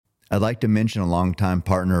I'd like to mention a longtime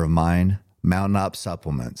partner of mine, Mountain Op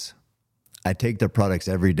Supplements. I take their products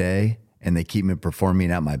every day, and they keep me performing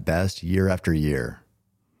at my best year after year.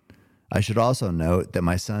 I should also note that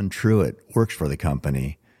my son Truett works for the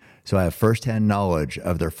company, so I have firsthand knowledge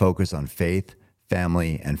of their focus on faith,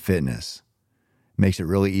 family, and fitness. It makes it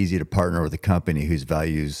really easy to partner with a company whose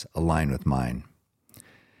values align with mine.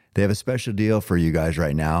 They have a special deal for you guys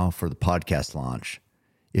right now for the podcast launch.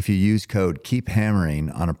 If you use code KEEPHAMMERING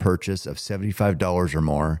on a purchase of $75 or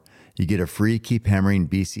more, you get a free Keep Hammering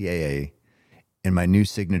BCAA in my new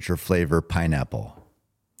signature flavor, pineapple.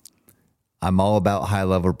 I'm all about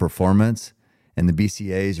high-level performance, and the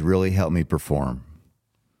BCAAs really help me perform.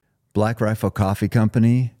 Black Rifle Coffee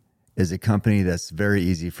Company is a company that's very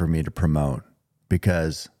easy for me to promote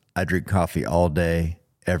because I drink coffee all day,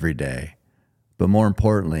 every day. But more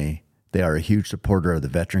importantly, they are a huge supporter of the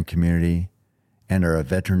veteran community and are a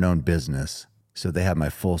veteran-owned business, so they have my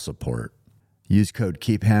full support. Use code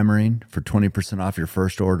KEEPHAMMERING for 20% off your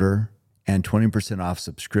first order and 20% off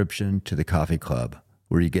subscription to the Coffee Club,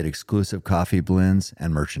 where you get exclusive coffee blends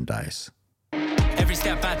and merchandise. Every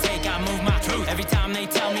step I take, I move my truth. Every time they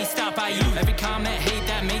tell me stop, I use. Every comment, hate,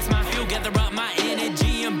 that makes my feel. Gather up my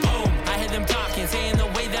energy and boom. I hear them talking, saying the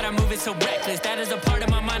way that I move is so reckless. That is a part of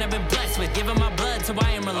my mind I've been blessed with. Giving my blood, so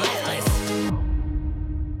I am relentless.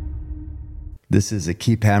 This is a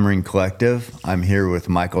Keep Hammering Collective. I'm here with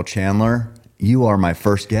Michael Chandler. You are my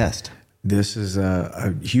first guest. This is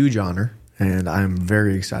a huge honor, and I'm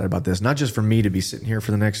very excited about this. Not just for me to be sitting here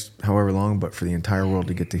for the next however long, but for the entire world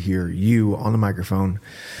to get to hear you on the microphone,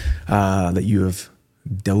 that you have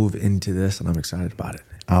dove into this, and I'm excited about it.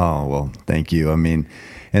 Oh, well, thank you. I mean,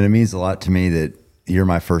 and it means a lot to me that you're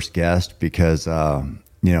my first guest because,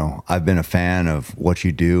 I've been a fan of what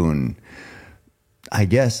you do, and I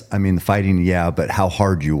guess, the fighting, yeah, but how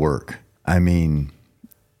hard you work. I mean,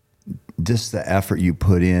 just the effort you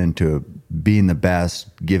put into being the best,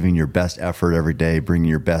 giving your best effort every day, bringing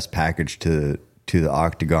your best package to the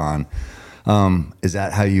octagon. Is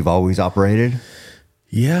that how you've always operated?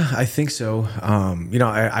 Yeah, I think so.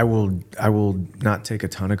 I will not take a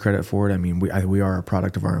ton of credit for it. I mean, we are a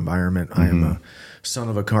product of our environment. Mm-hmm. I am a son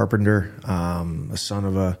of a carpenter, a son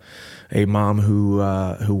of a mom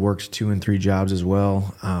who worked 2 and 3 jobs as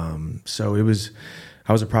well. So I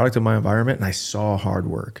was a product of my environment, and I saw hard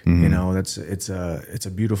work. Mm-hmm. It's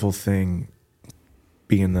a beautiful thing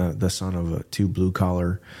being the son of 2 blue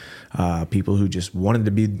collar people who just wanted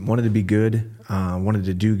to be good, wanted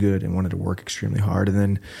to do good, and wanted to work extremely hard. And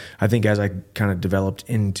then I think as I kind of developed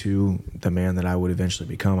into the man that I would eventually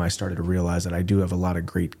become, I started to realize that I do have a lot of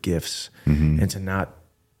great gifts, mm-hmm. and to not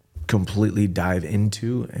completely dive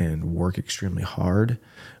into and work extremely hard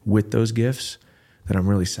with those gifts, that I'm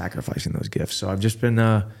really sacrificing those gifts. So I've just been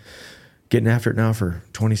getting after it now for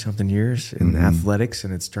 20-something years in mm-hmm. athletics,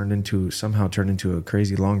 and it's somehow turned into a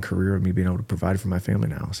crazy long career of me being able to provide for my family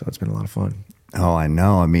now. So it's been a lot of fun. Oh, I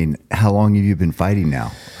know. I mean, how long have you been fighting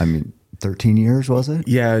now? 13 years, was it?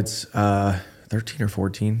 Yeah, it's 13 or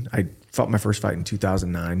 14. I fought my first fight in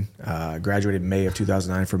 2009. Graduated May of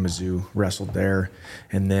 2009 from Mizzou, wrestled there,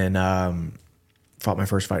 and then fought my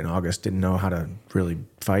first fight in August. Didn't know how to really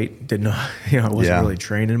fight. Didn't know, I wasn't really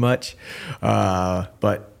training much.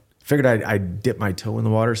 But figured I'd dip my toe in the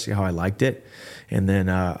water, see how I liked it. And then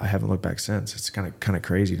I haven't looked back since. It's kind of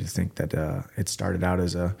crazy to think that it started out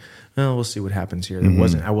as we'll see what happens here.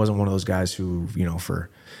 Mm-hmm. I wasn't one of those guys who, for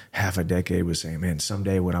half a decade was saying, man,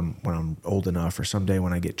 someday when I'm old enough, or someday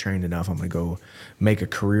when I get trained enough, I'm going to go make a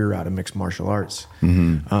career out of mixed martial arts.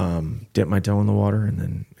 Mm-hmm. Dip my toe in the water, and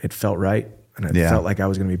then it felt right. And I felt like I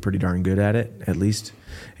was going to be pretty darn good at it, at least.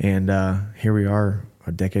 And here we are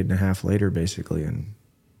a decade and a half later, basically, and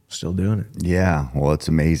still doing it. Yeah, well, it's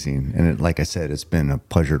amazing. And like I said, it's been a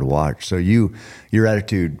pleasure to watch. So your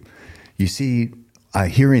attitude, you see,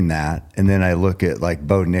 hearing that, and then I look at like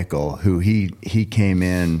Bo Nickel, who he came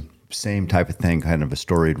in, same type of thing, kind of a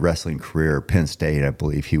storied wrestling career, Penn State, I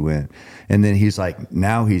believe he went. And then he's like,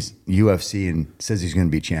 now he's UFC and says he's going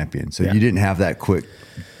to be champion. So you didn't have that quick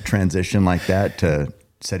transition like that to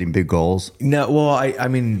setting big goals? No, well,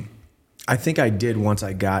 I think I did once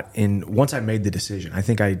I made the decision. I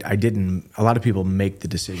think I didn't, a lot of people make the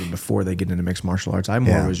decision before they get into mixed martial arts. I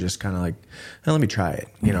was just kind of like, let me try it.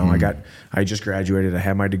 I just graduated. I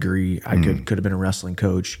had my degree. I could have been a wrestling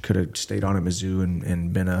coach, could have stayed on at Mizzou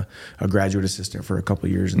and been a graduate assistant for a couple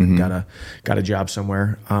of years, and then got a job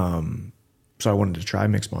somewhere. So I wanted to try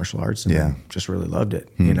mixed martial arts, and then just really loved it,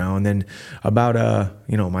 and then about,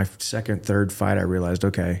 my second, third fight, I realized,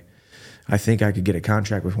 okay, I think I could get a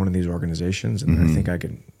contract with one of these organizations, and I think I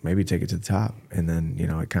could maybe take it to the top. And then,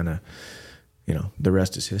 it kind of the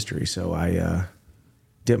rest is history. So I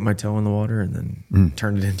dipped my toe in the water and then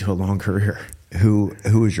turned it into a long career. Who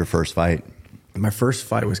was your first fight? My first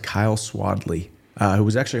fight was Kyle Swadley, who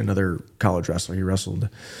was actually another college wrestler. He wrestled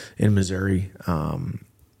in Missouri.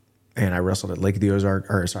 And I wrestled at Lake of the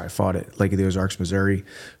Ozarks, I fought at Lake of the Ozarks, Missouri.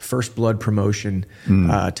 First blood promotion.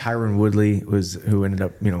 Tyron Woodley who ended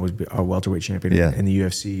up, was a welterweight champion in the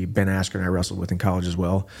UFC. Ben Askren I wrestled with in college as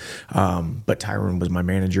well. But Tyron was my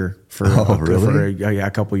manager for a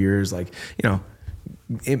couple years. Like,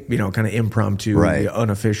 kind of impromptu, the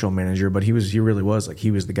unofficial manager, but he really was like,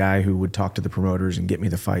 he was the guy who would talk to the promoters and get me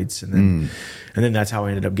the fights. And then that's how I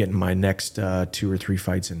ended up getting my next 2 or 3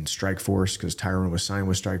 fights in Strikeforce, because Tyron was signed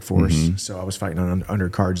with Strikeforce. So I was fighting on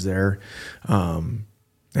undercards there.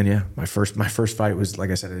 And yeah, my first fight was, like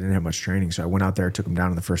I said, I didn't have much training. So I went out there, took him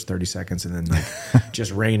down in the first 30 seconds, and then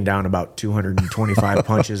just rained down about 225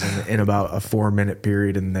 punches in about a 4-minute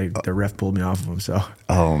period. And the ref pulled me off of him. So,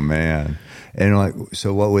 oh man. And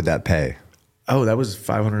so what would that pay? Oh, that was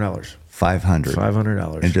 $500.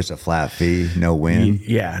 $500. And just a flat fee, no win?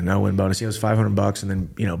 Yeah, no win bonus. It was $500. And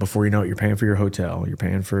then, before you know it, you're paying for your hotel, you're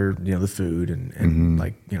paying for, the food and I'm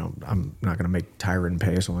not going to make Tyron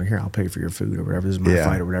pay. So I'm like, here, I'll pay for your food or whatever. This is my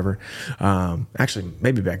fight or whatever. Actually,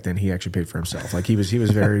 maybe back then he actually paid for himself. Like he was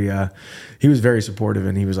very, he was very supportive,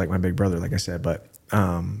 and he was like my big brother, like I said. But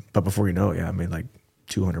before you know it, I made like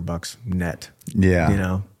 $200 net.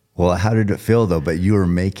 Yeah. Well, how did it feel though? But you were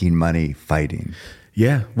making money fighting.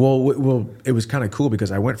 Yeah. Well, it was kind of cool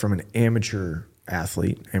because I went from an amateur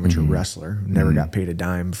athlete, amateur wrestler, never got paid a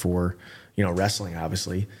dime for, wrestling,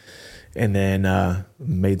 obviously, and then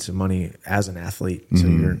made some money as an athlete.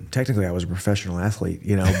 So technically I was a professional athlete,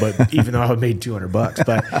 but even though I made $200,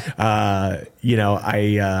 but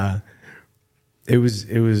it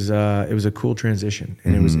was a cool transition,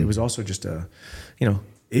 and it was also just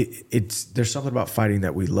there's something about fighting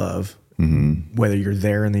that we love. Whether you're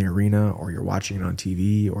there in the arena or you're watching it on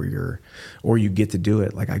TV or you get to do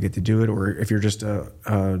it, like I get to do it, or if you're just a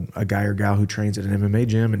guy or gal who trains at an MMA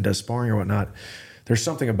gym and does sparring or whatnot, there's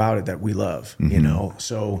something about it that we love,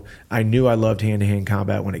 So I knew I loved hand-to-hand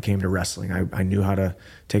combat when it came to wrestling. I knew how to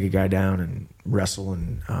take a guy down and wrestle,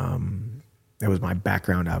 and that was my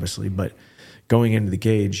background, obviously. But going into the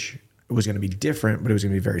cage, it was going to be different, but it was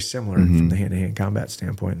going to be very similar from the hand-to-hand combat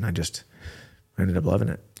standpoint, and I ended up loving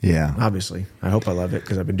it. Yeah. Obviously. I hope I love it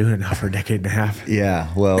because I've been doing it now for a decade and a half.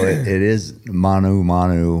 Yeah. Well, it is manu,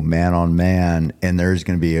 man on man, and there's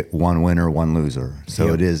going to be one winner, one loser.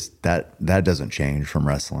 So it is that doesn't change from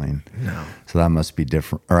wrestling. No. So that must be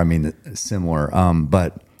different, or similar.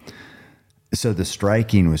 But so the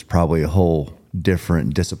striking was probably a whole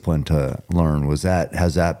different discipline to learn.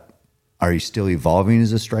 Are you still evolving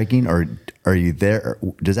as a striking, or are you there?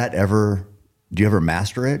 Do you ever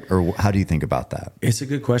master it, or how do you think about that? It's a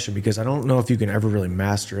good question, because I don't know if you can ever really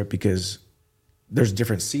master it, because there's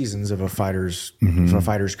different seasons of a fighter's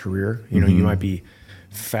career. You might be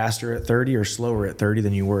faster at 30 or slower at 30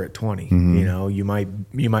 than you were at 20. You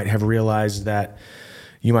might have realized that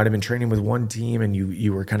you might have been training with one team and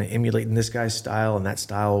you were kind of emulating this guy's style, and that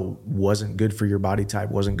style wasn't good for your body type,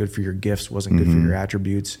 wasn't good for your gifts, wasn't good for your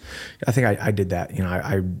attributes. I think I did that.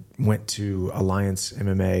 I went to Alliance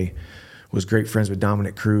MMA, was great friends with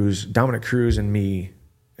Dominic Cruz. Dominic Cruz and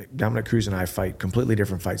I fight completely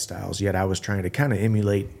different fight styles, yet I was trying to kind of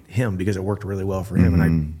emulate him because it worked really well for him, and I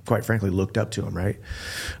quite frankly looked up to him, right?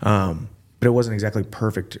 But it wasn't exactly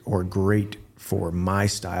perfect or great for my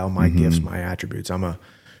style, my gifts, my attributes. I'm a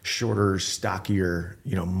shorter, stockier,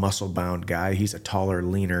 muscle-bound guy. He's a taller,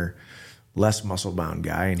 leaner, less muscle-bound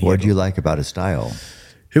guy. And what did you like about his style?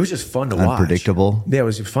 It was just fun to watch. Unpredictable? Yeah, it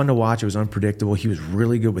was fun to watch. It was unpredictable. He was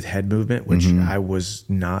really good with head movement, which I was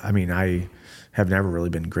not. I have never really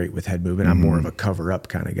been great with head movement. I'm more of a cover-up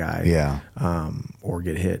kind of guy. Yeah. Or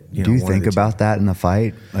get hit. Do you think about that in the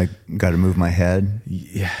fight? Like, got to move my head?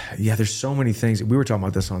 Yeah. There's so many things. We were talking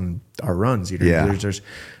about this on our runs. There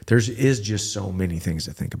is just so many things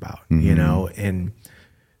to think about. And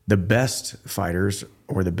the best fighters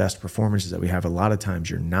or the best performances that we have, a lot of times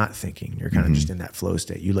you're not thinking. You're kind of just in that flow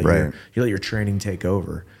state. You let your training take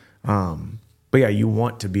over. But yeah, you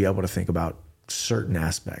want to be able to think about certain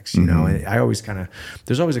aspects, and I always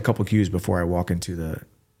there's always a couple cues before I walk into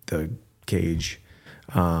the cage.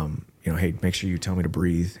 Hey, make sure you tell me to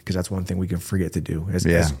breathe, because that's one thing we can forget to do.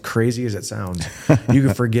 As crazy as it sounds, you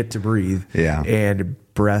can forget to breathe. Yeah. And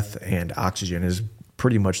breath and oxygen is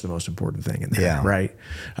pretty much the most important thing in there, right?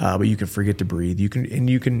 But you can forget to breathe. You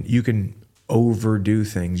can overdo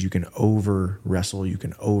things. You can over wrestle. You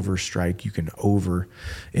can over strike. You can over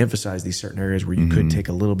emphasize these certain areas where you could take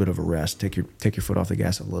a little bit of a rest, take your foot off the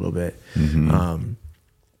gas a little bit.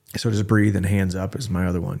 So just breathe, and hands up is my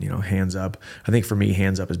other one. Hands up. I think for me,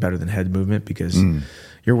 hands up is better than head movement because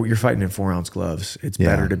you're fighting in 4-ounce gloves. It's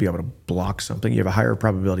better to be able to block something. You have a higher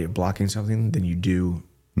probability of blocking something than you do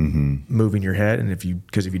moving your head. And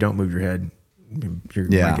because if you don't move your head, you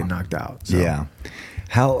might get knocked out. So. Yeah.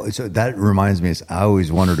 So that reminds me, I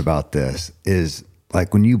always wondered about this, is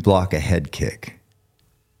like when you block a head kick,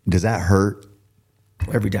 does that hurt?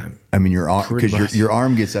 Every time. I mean, your arm, because your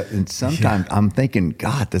arm gets up, and sometimes I'm thinking,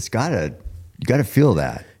 God, you gotta feel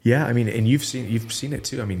that. Yeah, I mean, and you've seen it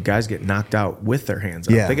too. I mean, guys get knocked out with their hands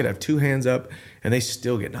up. Yeah. They could have 2 hands up and they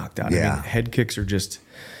still get knocked out. Yeah. I mean, head kicks are just,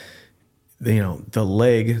 the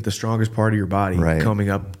leg, the strongest part of your body, coming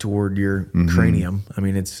up toward your cranium. I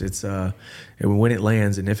mean, it's when it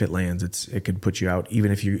lands, and if it lands, it could put you out,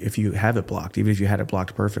 even if you have it blocked, even if you had it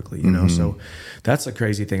blocked perfectly. So that's the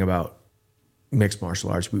crazy thing about mixed martial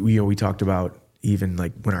arts. We talked about even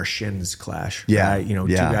like when our shins clash. Yeah. Right? 2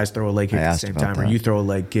 guys throw a leg kick at the same time, or you throw a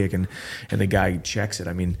leg kick and the guy checks it.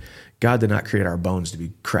 I mean, God did not create our bones to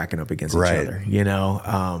be cracking up against each other.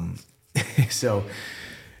 So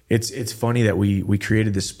it's funny that we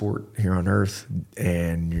created this sport here on Earth,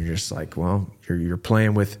 and you're just like, well, you're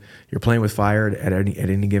playing with fire at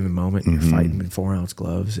any given moment. You're fighting in 4-ounce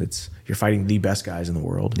gloves. You're fighting the best guys in the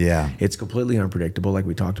world. Yeah, it's completely unpredictable. Like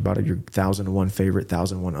we talked about it, your 1,000-to-1 favorite,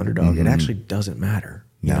 1,000-to-1 underdog. It actually doesn't matter.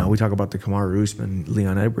 You know, we talk about the Kamaru Usman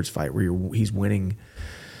Leon Edwards fight where he's winning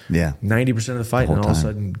 90% of the fight, and all of a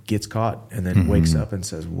sudden gets caught, and then wakes up and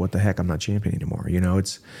says, "What the heck? I'm not champion anymore."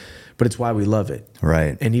 But it's why we love it.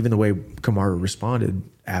 Right. And even the way Kamaru responded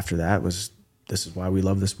after that was, this is why we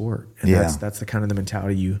love the sport. And that's the kind of the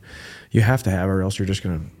mentality you have to have, or else you're just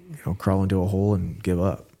going to crawl into a hole and give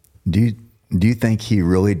up. Do you think he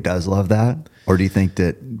really does love that? Or do you think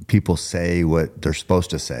that people say what they're supposed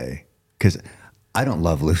to say? Because I don't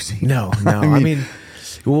love losing. No. I mean,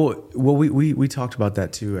 we talked about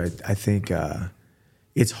that too. I think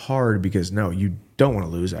it's hard because you don't want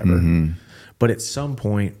to lose ever. But at some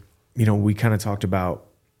point, we kind of talked about,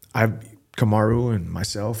 Kamaru and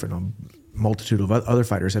myself and a multitude of other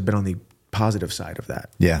fighters have been on the positive side of that.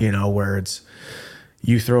 Yeah. Where it's,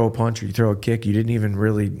 you throw a punch or you throw a kick, you didn't even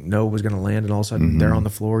really know it was going to land, and all of a sudden they're on the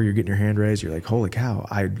floor, you're getting your hand raised, you're like, holy cow,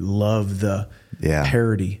 I love the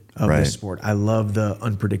parity of this sport. I love the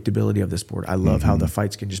unpredictability of this sport. I love how the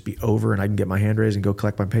fights can just be over and I can get my hand raised and go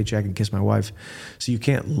collect my paycheck and kiss my wife. So you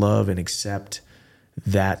can't love and accept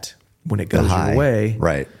that when it goes your way.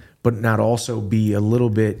 Right. But not also be a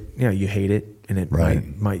little bit, you hate it, and it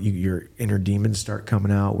might your inner demons start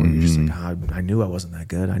coming out where you're just like, I knew I wasn't that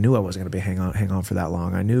good. I knew I wasn't going to hang on for that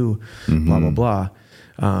long. I knew blah, blah,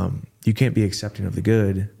 blah. You can't be accepting of the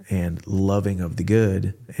good and loving of the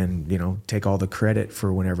good and, take all the credit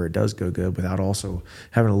for whenever it does go good without also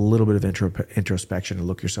having a little bit of introspection to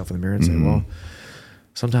look yourself in the mirror and say, well,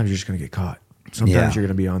 sometimes you're just going to get caught. Sometimes you're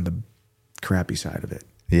going to be on the crappy side of it.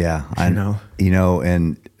 Yeah, I know.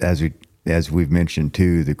 And as we've mentioned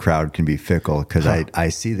too, the crowd can be fickle because I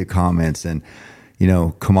see the comments, and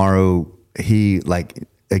Kamaru, he, like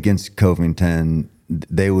against Covington,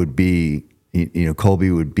 they would be, Colby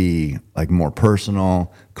would be like more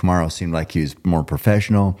personal. Kamaru seemed like he was more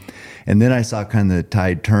professional, and then I saw kind of the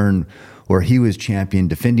tide turn where he was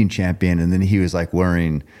defending champion, and then he was like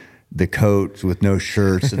wearing the coats with no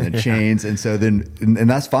shirts and the chains. And so then, and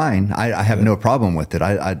that's fine. I have no problem with it.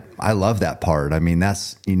 I love that part. I mean,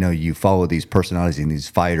 that's, you follow these personalities and these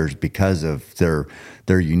fighters because of their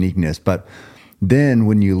uniqueness. But then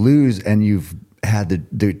when you lose and you've had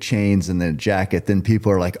the chains and the jacket, then people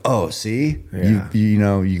are like, oh, see,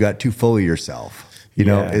 you got too full of yourself.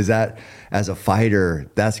 Is that, as a fighter,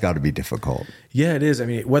 that's got to be difficult. Yeah, it is. I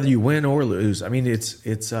mean, whether you win or lose, I mean,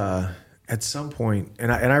 it's at some point, and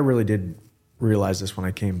I really did realize this when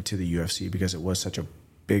I came to the UFC because it was such a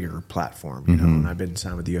bigger platform, and I've been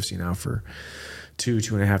signed with the UFC now for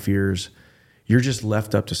 2.5 years. You're just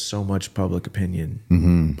left up to so much public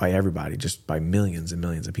opinion by everybody, just by millions and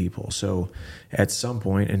millions of people. So at some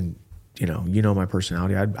point, and my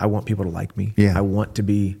personality, I want people to like me. Yeah. I want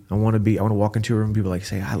to walk into a room and people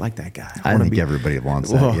say, I like that guy. I think everybody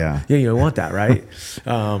wants that. Yeah. Yeah. You want that. Right.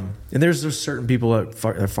 And there's certain people that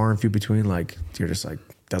are far and few between, like, you're just like,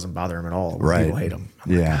 doesn't bother them at all. Right. People hate them.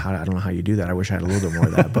 I'm like, I don't know how you do that. I wish I had a little bit more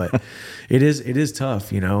of that, but it is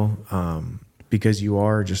tough, because you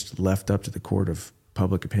are just left up to the court of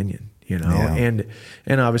public opinion, you know. Yeah.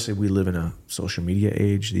 And obviously we live in a social media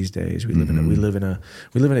age these days. We live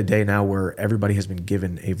in a day now where everybody has been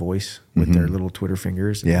given a voice with their little Twitter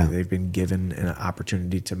fingers. Yeah. They've been given an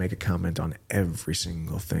opportunity to make a comment on every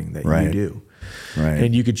single thing that Right. you do. Right.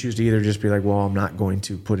 And you could choose to either just be like, well, I'm not going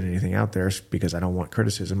to put anything out there because I don't want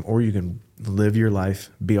criticism, or you can live your life,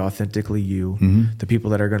 be authentically you. The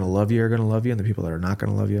people that are going to love you are going to love you, and the people that are not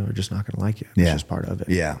going to love you are just not going to like you. It's just part of it.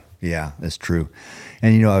 Yeah. Yeah. That's true.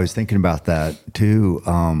 And, you know, I was thinking about that too.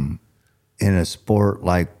 In a sport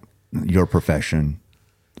like your profession,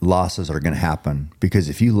 losses are going to happen, because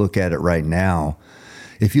if you look at it right now,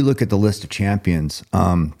 if you look at the list of champions,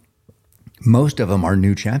 most of them are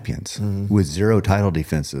new champions with 0 title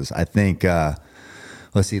defenses. I think,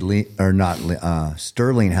 let's see,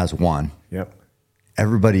 Sterling has 1. Yep.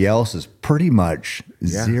 Everybody else is pretty much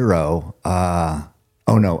 0.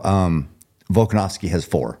 Volkanovski has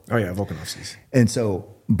 4. Oh yeah, Volkanovski's. And so,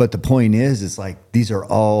 but the point is, it's like, these are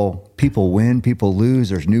all, people win, people lose.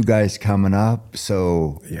 There's new guys coming up.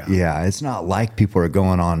 So yeah, it's not like people are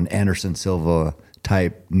going on Anderson Silva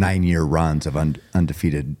type 9-year runs of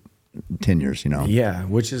undefeated tenures, you know? Yeah,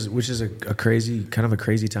 which is a crazy, kind of a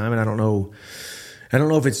crazy time. And I don't know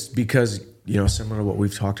if it's because, you know, similar to what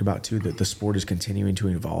we've talked about too, that the sport is continuing to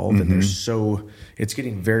evolve, and it's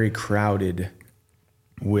getting very crowded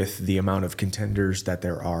with the amount of contenders that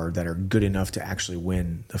there are that are good enough to actually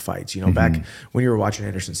win the fights. You know, back when you were watching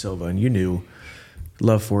Anderson Silva and you knew,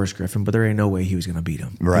 love Forrest Griffin, but there ain't no way he was going to beat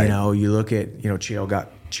him. Right. You know, you look at, you know,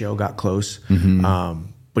 Chael got close.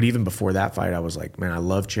 But even before that fight, I was like, man, I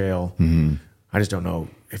love Chael. I just don't know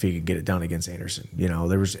if he could get it done against Anderson. You know,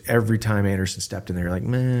 there was every time Anderson stepped in there, like,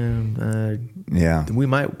 man,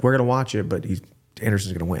 we're going to watch it, but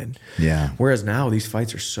Anderson's going to win. Yeah. Whereas now these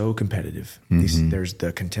fights are so competitive. There's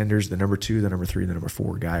the contenders, the number 2, the number 3, the number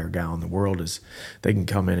 4 guy or gal in the world, they can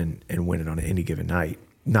come in and win it on any given night.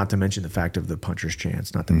 Not to mention the fact of the puncher's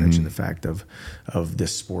chance, not to mention the fact of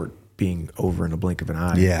this sport being over in a blink of an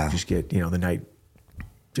eye. Yeah. You just get, you know, the night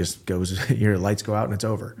just goes, your lights go out and it's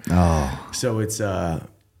over. Oh. So it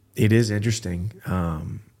is interesting.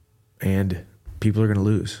 And people are going to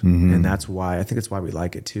lose. And that's why, I think that's why we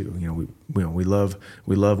like it too. You know, we love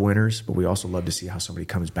winners, but we also love to see how somebody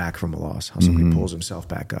comes back from a loss, how somebody pulls himself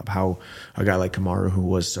back up, how a guy like Kamaru, who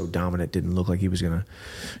was so dominant, didn't look like he was going to,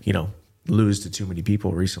 you know, lose to too many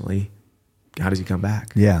people recently. How does he come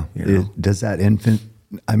back? Yeah. You know? Does that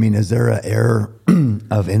is there an air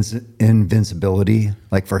of invincibility,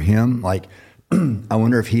 like for him? Like, I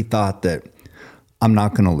wonder if he thought that I'm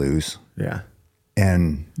not going to lose. Yeah.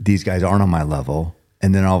 And these guys aren't on my level.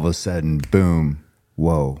 And then all of a sudden, boom,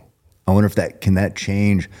 whoa. I wonder if that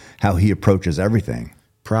change how he approaches everything.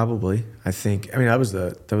 Probably. I mean, that was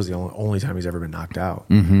the only time he's ever been knocked out.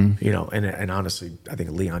 You know, and honestly, I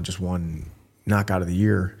think Leon just won knockout of the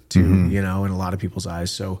year too, you know, in a lot of people's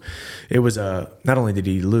eyes. So it was not only did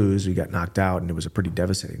he lose, he got knocked out, and it was a pretty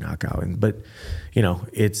devastating knockout. But you know,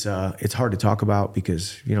 it's hard to talk about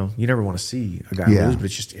because, you know, you never want to see a guy lose, but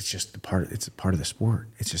it's just a part of the sport.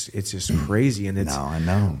 It's just crazy. And it's, no, I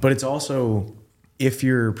know. But it's also, if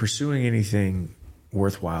you're pursuing anything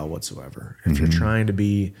worthwhile whatsoever, if you're trying to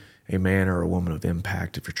be a man or a woman of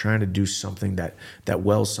impact, if you're trying to do something that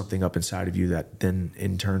wells something up inside of you that then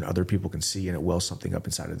in turn other people can see and it wells something up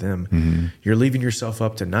inside of them, you're leaving yourself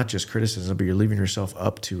up to not just criticism, but you're leaving yourself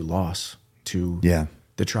up to loss, to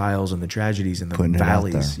the trials and the tragedies and the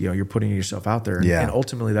valleys. You know, you're putting yourself out there. And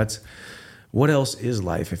ultimately that's, what else is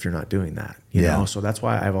life if you're not doing that? You know? So that's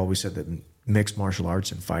why I've always said that mixed martial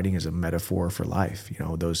arts and fighting is a metaphor for life. You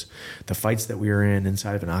know, the fights that we are in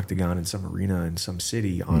inside of an octagon in some arena in some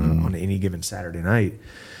city on any given Saturday night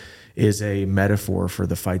is a metaphor for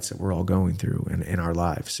the fights that we're all going through in our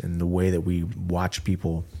lives, and the way that we watch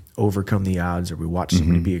people overcome the odds, or we watch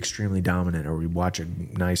somebody be extremely dominant, or we watch a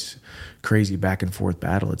nice, crazy back and forth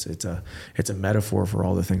battle. It's a metaphor for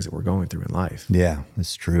all the things that we're going through in life. Yeah,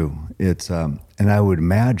 it's true. It's and I would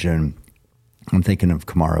imagine, I'm thinking of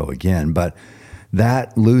Kamaru again, but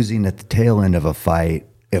that losing at the tail end of a fight,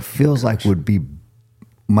 it feels like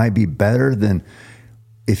might be better than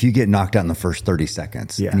if you get knocked out in the first 30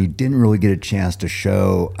 seconds and you didn't really get a chance to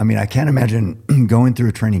show. I mean, I can't imagine going through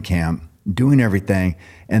a training camp, doing everything,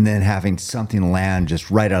 and then having something land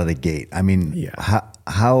just right out of the gate. I mean,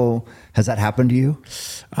 how has that happened to you?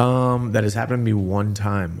 That has happened to me one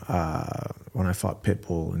time when I fought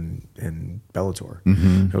Pitbull in Bellator.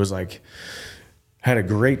 It was like, had a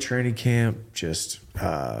great training camp, just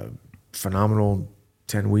phenomenal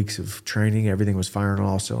 10 weeks of training. Everything was firing on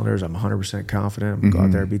all cylinders. I'm 100% confident. I'm going to go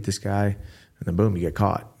out there and beat this guy. And then boom, you get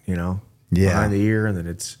caught, you know, behind the ear. And then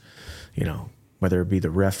it's, you know, whether it be the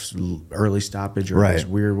ref's early stoppage or Right. it's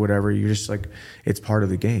weird, whatever. You're just like, it's part of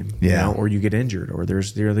the game, you Yeah. know, or you get injured, or there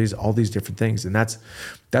are all these different things. And that's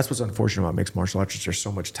what's unfortunate about mixed martial arts. There's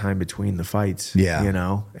so much time between the fights, Yeah. you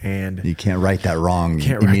know, and You can't right that wrong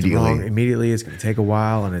can't immediately. right the wrong immediately. It's going to take a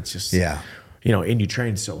while, and it's just, Yeah. you know, and you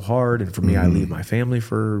train so hard. And for me, I leave my family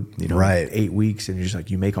for, you know, Right. 8 weeks, and you're just like,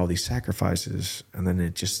 you make all these sacrifices, and then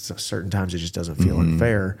it just, certain times it just doesn't feel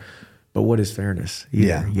unfair. But what is fairness either?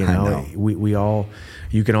 Yeah, you I know, know. we all,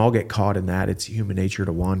 you can all get caught in that. It's human nature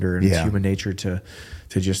to wander, and it's Yeah. human nature to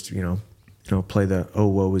just, you know, play the, oh,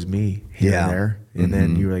 woe is me here Yeah. and there. And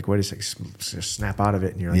then you're like, wait a second, just snap out of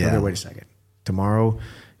it. And you're like, Yeah. okay, wait a second. Tomorrow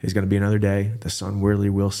is going to be another day. The sun really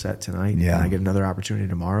will set tonight. Yeah. And I get another opportunity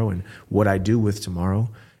tomorrow. And what I do with tomorrow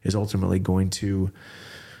is ultimately going to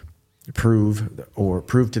prove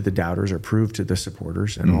to the doubters, or prove to the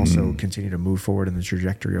supporters, and also continue to move forward in the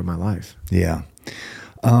trajectory of my life. Yeah.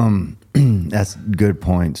 That's good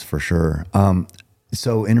points for sure.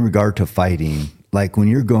 So in regard to fighting, like when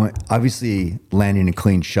you're going, obviously landing a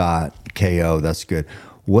clean shot, KO, that's good.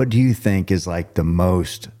 What do you think is like the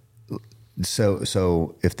most,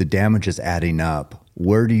 so if the damage is adding up,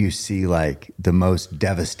 where do you see like the most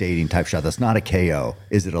devastating type shot? That's not a KO.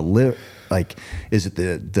 Is it is it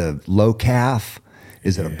the low calf?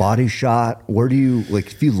 Is it a body shot? Where do you, like,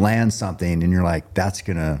 if you land something and you're like, that's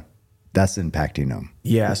impacting them?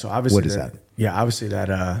 Yeah. So obviously, What is that? Yeah, obviously that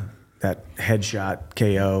headshot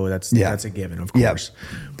KO, that's a given, of Yeah. course.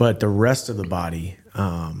 But the rest of the body,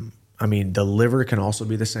 I mean, the liver can also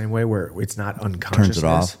be the same way, where it's not unconsciousness. Turns it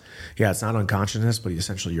off. Yeah, it's not unconsciousness, but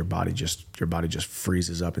essentially your body just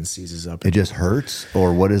freezes up and seizes up. It just hurts,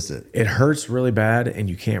 or what is it? It hurts really bad, and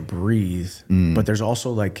you can't breathe. But there's also,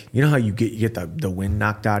 like, you know how you get the wind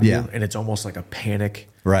knocked out of Yeah. you, and it's almost like a panic.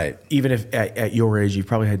 Right. Even if at your age you've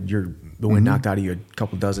probably had the wind knocked out of you a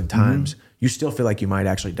couple dozen times, you still feel like you might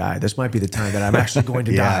actually die. This might be the time that I'm actually going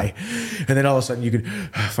to Yeah. die. And then all of a sudden you can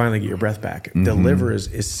finally get your breath back. The liver is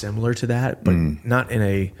similar to that, but not in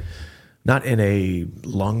a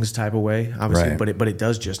lungs type of way, obviously. Right. But it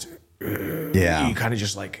does just, Yeah. you kind of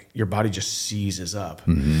just like, your body just seizes up.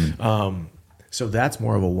 So that's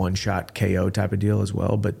more of a one-shot KO type of deal as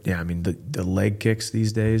well. But yeah, I mean, the leg kicks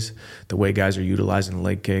these days, the way guys are utilizing the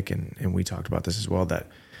leg kick, and we talked about this as well, that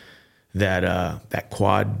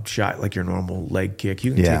quad shot, like your normal leg kick,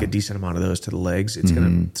 you can Yeah. take a decent amount of those to the legs. It's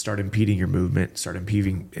going to start impeding your movement, start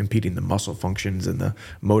impeding the muscle functions and the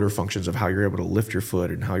motor functions of how you're able to lift your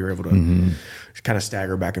foot and how you're able to kind of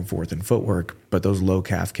stagger back and forth in footwork. But those low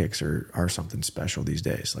calf kicks are something special these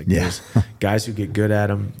days. Like, Yeah. those guys who get good at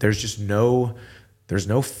them, there's no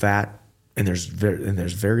fat, and there's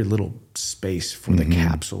very little space for the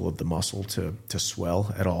capsule of the muscle to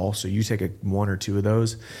swell at all. So you take one or two of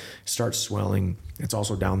those, start swelling. It's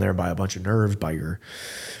also down there by a bunch of nerves, by your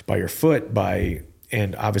foot,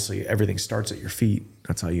 and obviously everything starts at your feet.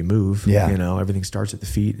 That's how you move. Yeah. You know, everything starts at the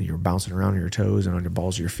feet, and you're bouncing around on your toes and on your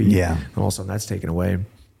balls of your feet. Yeah. And all of a sudden that's taken away.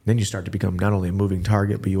 Then you start to become not only a moving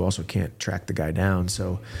target, but you also can't track the guy down.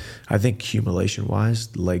 So I think accumulation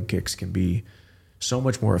wise, leg kicks can be so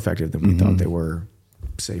much more effective than we thought they were,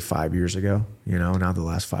 say, 5 years ago. You know, now the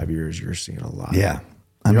last 5 years, you're seeing a lot. Yeah.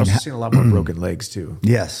 You're also seeing a lot more broken legs too.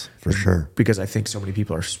 Yes, for sure. Because I think so many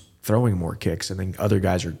people are throwing more kicks, and then other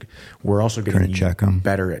guys we're also Trying to getting check 'em.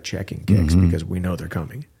 better at checking kicks because we know they're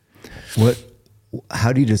coming.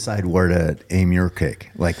 How do you decide where to aim your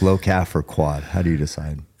kick? Like low calf or quad? How do you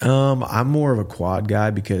decide? I'm more of a quad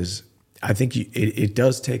guy, because I think it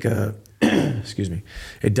does take a excuse me,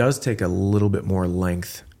 it does take a little bit more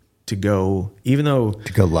length to go, even though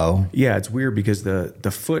To go low? yeah, it's weird because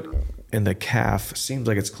the foot and the calf seems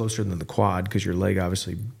like it's closer than the quad, because your leg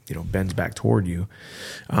obviously, you know, bends back toward you.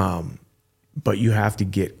 But you have to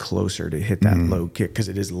get closer to hit that low kick, because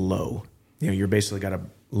it is low. You know, you're basically got to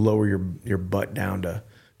lower your butt down to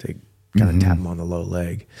kind of tap them on the low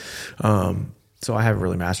leg. So I haven't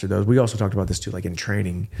really mastered those. We also talked about this too, like in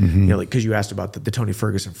training, you know, like, cause you asked about the Tony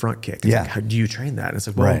Ferguson front kick. It's Yeah. like, how do you train that? And it's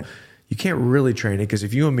like, well, Right. you can't really train it, because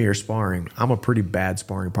if you and me are sparring, I'm a pretty bad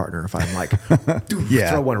sparring partner. If I'm like, dude, Yeah.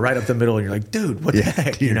 throw one right up the middle, and you're like, dude, what the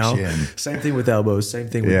heck? to You your know, chin. same thing with elbows, same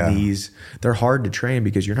thing with Yeah. knees. They're hard to train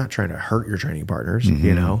because you're not trying to hurt your training partners.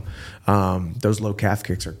 You know, those low calf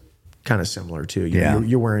kicks are kind of similar too. Yeah.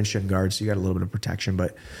 You're wearing shin guards, so you got a little bit of protection,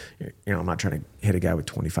 but you know, I'm not trying to hit a guy with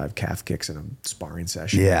 25 calf kicks in a sparring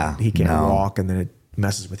session. Yeah, He can't no. walk, and then it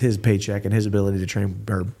messes with his paycheck and his ability to train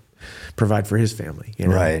or provide for his family. You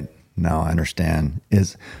know? Right. No, I understand.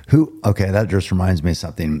 Okay, that just reminds me of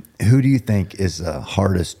something. Who do you think is the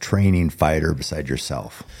hardest training fighter beside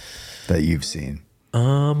yourself that you've seen?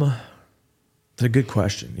 The It's a good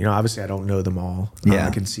question. Obviously I don't know them all. Yeah. I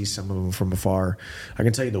can see some of them from afar. I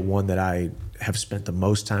can tell you the one that I have spent the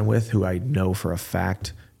most time with, who I know for a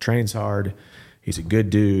fact trains hard. He's a good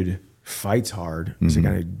dude, fights hard. He's a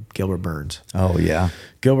guy named Gilbert Burns. Oh yeah.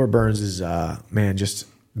 Gilbert Burns is, just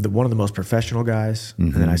one of the most professional guys.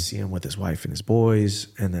 And then I see him with his wife and his boys.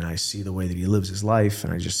 And then I see the way that he lives his life.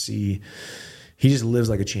 And I just see, he just lives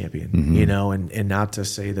like a champion, and not to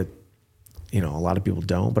say that, a lot of people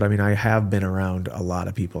don't, but I mean, I have been around a lot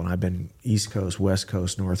of people, and I've been East Coast, West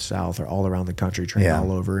Coast, North, South, or all around the country, training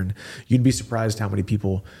all over. And you'd be surprised how many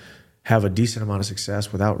people have a decent amount of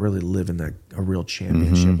success without really living a real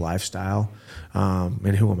championship lifestyle.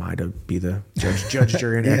 And who am I to be the judge,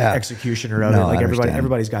 jury, and executioner of it? Like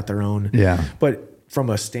everybody's got their own. Yeah. But from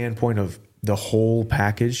a standpoint of the whole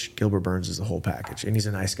package, Gilbert Burns is the whole package, and he's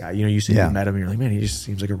a nice guy. You met him, and you're like, man, he just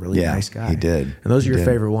seems like a really nice guy. He did. And those are your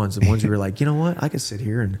favorite ones, the ones where you're like, you know what, I could sit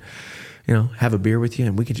here and have a beer with you,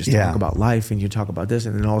 and we could just talk about life, and you talk about this,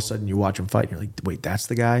 and then all of a sudden you watch him fight, and you're like, wait, that's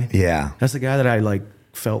the guy? Yeah. That's the guy that I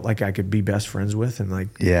felt like I could be best friends with, and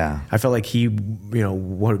I felt like he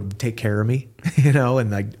would take care of me,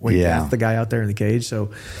 and that's the guy out there in the cage. So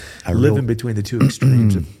living between the two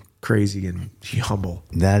extremes of crazy and humble.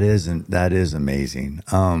 That is amazing.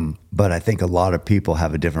 But I think a lot of people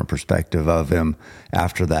have a different perspective of him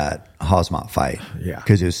after that Hosmat fight. Yeah.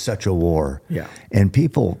 Because it was such a war. Yeah. And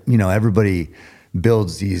people, everybody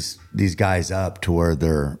builds these guys up to where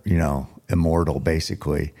they're, immortal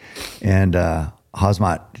basically. And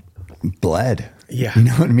Hosmat bled. Yeah. You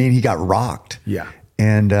know what I mean? He got rocked. Yeah.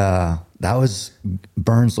 And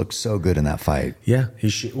Burns looked so good in that fight. Yeah, he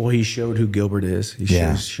showed who Gilbert is. He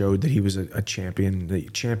showed that he was a champion,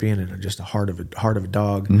 and just a heart of a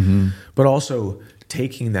dog. But also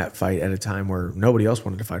taking that fight at a time where nobody else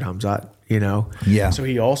wanted to fight Khamzat. Yeah. So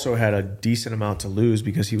he also had a decent amount to lose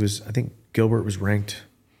because I think Gilbert was ranked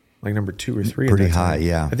like number 2 or 3. Pretty at that high, time.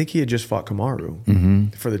 yeah. I think he had just fought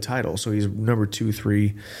Kamaru for the title, so he's number 2,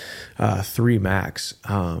 3 max.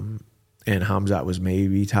 And Khamzat was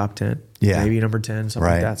maybe top 10, maybe number 10, something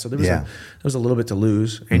like that. So there was a little bit to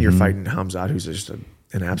lose, and you're fighting Khamzat, who's just an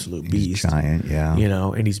absolute beast, giant,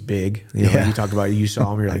 and he's big. Like you talked about, you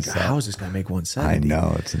saw him, you're like, how does this guy make 170? I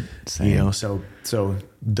know, it's insane. So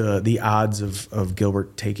the odds of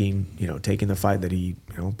Gilbert taking the fight that he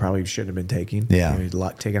probably shouldn't have been taking,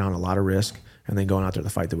 taking on a lot of risk, and then going out there to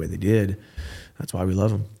fight the way they did. That's why we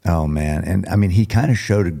love him. Oh, man. And, I mean, he kind of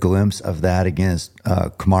showed a glimpse of that against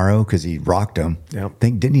Kamaru because he rocked him. Yep.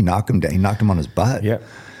 Didn't he knock him down? He knocked him on his butt. Yep,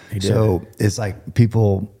 he did. So it's like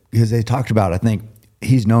people, because they talked about, I think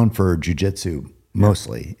he's known for jiu-jitsu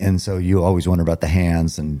mostly. And so you always wonder about the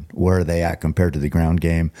hands and where are they at compared to the ground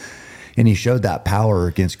game. And he showed that power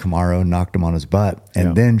against Kamaru, knocked him on his butt,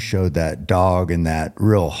 and then showed that dog and that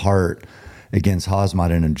real heart against Khamzat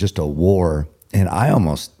in just a war. And I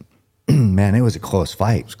almost... Man, it was a close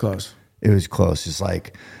fight. It was close. It's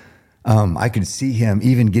like I could see him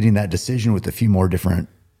even getting that decision with a few more different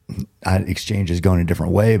exchanges going a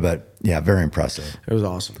different way. But yeah, very impressive. It was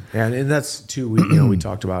awesome. Yeah, and that's too. We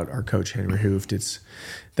talked about our coach Henry Hooft.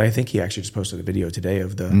 I think he actually just posted a video today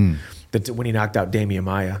of when he knocked out Damian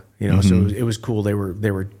Maia. So it was cool. They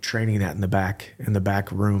were training that in the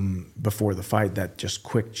back room before the fight. That just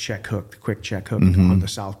quick check hook on the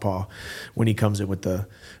southpaw when he comes in with the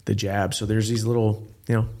jab. So there's these little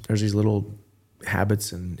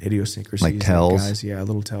habits and idiosyncrasies, like tells, guys. Yeah,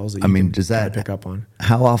 little tells that you can does that pick up on?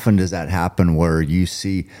 How often does that happen? Where you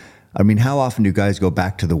see? I mean, how often do guys go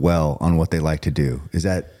back to the well on what they like to do?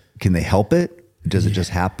 Can they help it? Does it just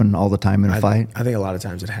happen all the time in a fight? I think a lot of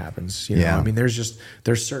times it happens. I mean, there's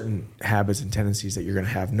certain habits and tendencies that you're going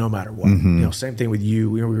to have no matter what. Same thing with you.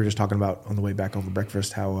 We were just talking about on the way back home for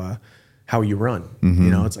breakfast how you run.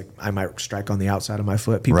 It's like I might strike on the outside of my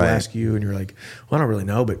foot. People ask you, and you're like, well, I don't really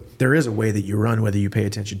know, but there is a way that you run, whether you pay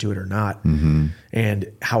attention to it or not.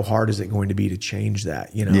 And how hard is it going to be to change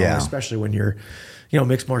that? Especially when you're,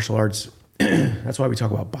 mixed martial arts. That's why we talk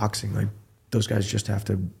about boxing. Like those guys just have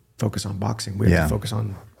to focus on boxing. We have to focus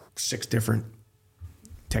on 6 different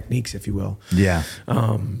techniques, if you will. Yeah.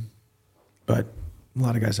 But a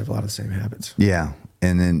lot of guys have a lot of the same habits. Yeah.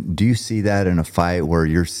 And then do you see that in a fight where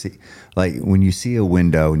like when you see a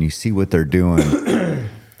window and you see what they're doing,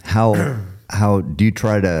 how do you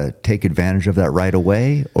try to take advantage of that right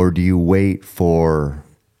away, or do you wait for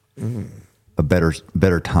a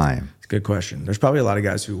better time? It's a good question. There's probably a lot of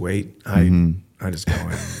guys who wait. I just go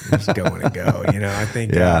and go. I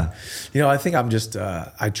think, I think I'm just,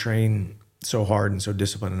 I train so hard and so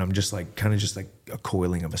disciplined, and I'm just like kind of just like a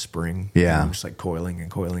coiling of a spring. Yeah. I'm just like coiling and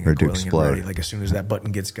coiling Or and to coiling and explode. ready. Like as soon as that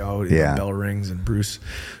button gets go, the Yeah. bell rings and Bruce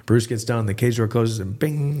gets done, the cage door closes and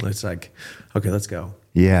bing, it's like, okay, let's go.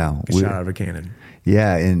 Yeah. Get shot out of a cannon.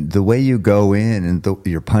 Yeah, and the way you go in and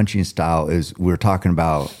your punching style is, we were talking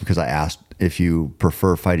about, because I asked if you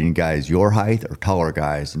prefer fighting guys your height or taller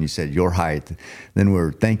guys, and you said your height. Then we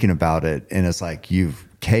were thinking about it, and it's like you've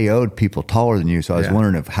KO'd people taller than you. So I was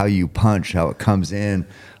wondering if how you punch, how it comes in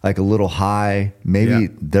like a little high. Maybe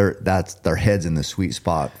their head's in the sweet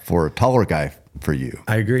spot for a taller guy for you.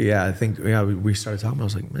 I agree. Yeah, I think we started talking. I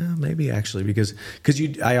was like, maybe actually, because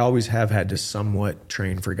I always have had to somewhat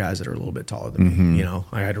train for guys that are a little bit taller than me. You know,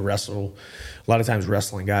 I had to wrestle a lot of times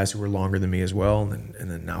wrestling guys who were longer than me as well, and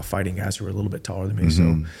then now fighting guys who are a little bit taller than me.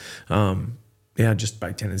 So, yeah, just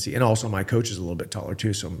by tendency, and also my coach is a little bit taller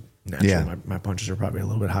too. So naturally, my punches are probably a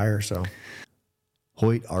little bit higher. So,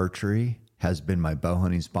 Hoyt Archery has been my bow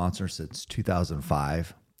hunting sponsor since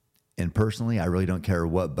 2005. And personally, I really don't care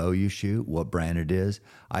what bow you shoot, what brand it is.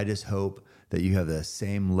 I just hope that you have the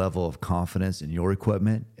same level of confidence in your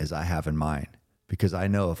equipment as I have in mine. Because I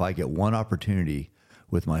know if I get one opportunity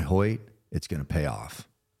with my Hoyt, it's going to pay off.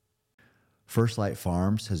 First Light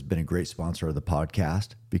Farms has been a great sponsor of the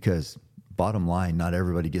podcast because, bottom line, not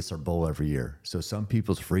everybody gets their bowl every year. So some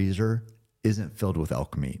people's freezer isn't filled with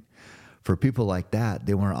elk meat. For people like that,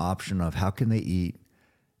 they want an option of how can they eat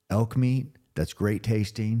elk meat that's great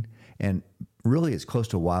tasting and really as close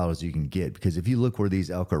to wild as you can get, because if you look where these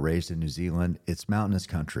elk are raised in New Zealand, it's mountainous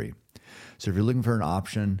country. So if you're looking for an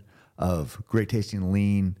option of great tasting,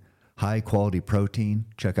 lean, high quality protein,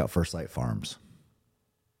 check out First Light Farms.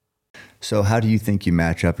 So how do you think you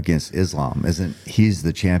match up against Islam? He's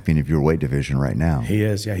the champion of your weight division right now? he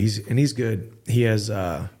is. Yeah, he's good. He has,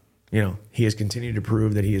 he has continued to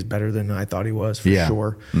prove that he is better than I thought he was for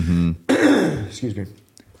sure. Excuse me.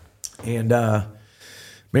 And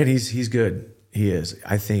man, he's good. He is.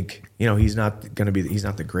 I think he's not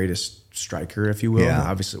the greatest striker, if you will. Yeah.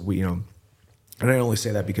 Obviously, and I only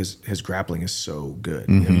say that because his grappling is so good.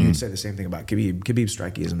 You can say the same thing about Khabib. Khabib's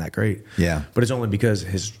striking isn't that great. Yeah. But it's only because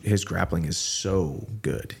his grappling is so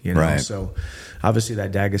good. Right. So obviously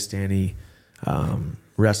that Dagestani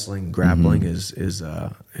wrestling grappling is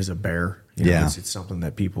a bear. It's something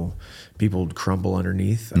that people crumble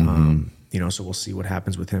underneath. So we'll see what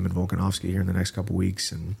happens with him and Volkanovski here in the next couple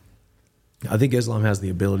weeks. And I think Islam has the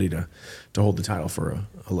ability to hold the title for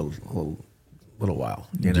a little while.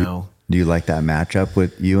 Do you like that matchup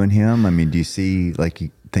with you and him? I mean, do you see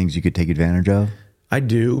things you could take advantage of? I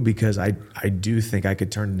do, because I do think I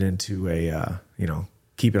could turn it into a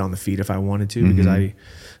keep it on the feet if I wanted to, because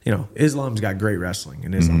Islam's got great wrestling,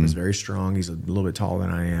 and Islam is very strong. He's a little bit taller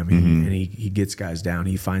than I am, and he gets guys down.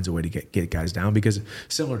 He finds a way to get guys down, because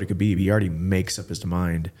similar to Khabib, he already makes up his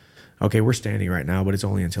mind. Okay, we're standing right now, but it's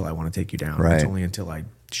only until I want to take you down. Right. It's only until I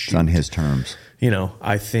shoot. It's on his terms.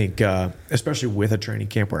 I think, especially with a training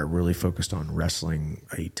camp where I really focused on wrestling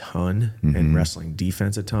a ton and wrestling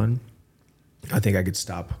defense a ton, I think I could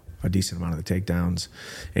stop a decent amount of the takedowns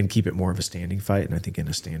and keep it more of a standing fight. And I think in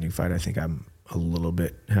a standing fight, I think I'm have a little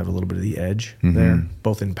bit of the edge there,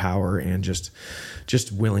 both in power and just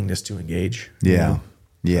willingness to engage. Yeah.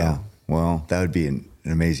 Yeah. Well, that would be an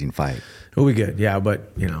amazing fight. It'll be good. Yeah.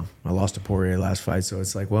 But I lost to Poirier last fight. So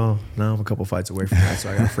it's like, well, now I'm a couple fights away from that. So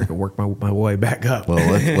I got to freaking work my way back up. Well,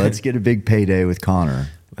 let's get a big payday with Connor.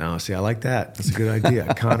 Oh, see, I like that. That's a good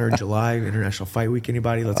idea. Connor, July, International Fight Week.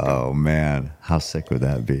 Anybody? Let's go. Oh, man. How sick would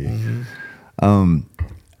that be?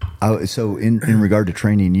 So in regard to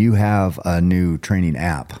training, you have a new training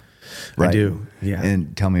app, right? I do, yeah.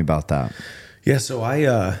 And tell me about that. Yeah, so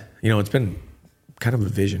I, it's been kind of a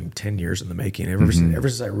vision 10 years in the making. Ever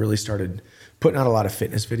since I really started putting out a lot of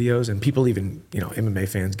fitness videos, and people even, MMA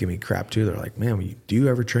fans give me crap too. They're like, man, do you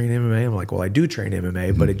ever train MMA? I'm like, well, I do train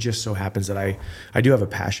MMA, but it just so happens that I do have a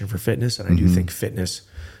passion for fitness, and I do think fitness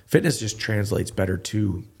just translates better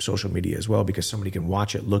to social media as well, because somebody can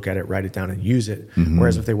watch it, look at it, write it down, and use it.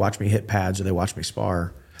 Whereas if they watch me hit pads or they watch me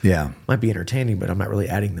spar, it might be entertaining, but I'm not really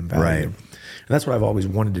adding them value. Right. And that's what I've always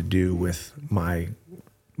wanted to do with my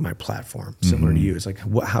platform, similar to you. It's like,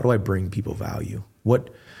 how do I bring people value?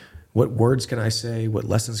 What words can I say? What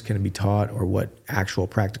lessons can be taught? Or what actual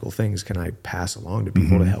practical things can I pass along to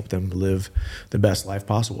people to help them live the best life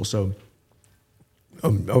possible? So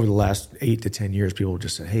over the last 8 to 10 years, people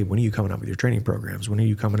just said, hey, when are you coming out with your training programs? When are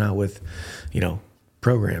you coming out with,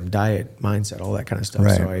 program, diet, mindset, all that kind of stuff?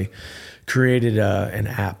 Right. So I created an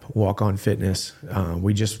app, Walk On Fitness.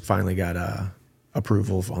 We just finally got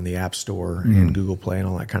approval on the App Store and Google Play and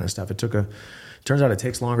all that kind of stuff. It took turns out it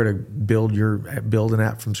takes longer to build an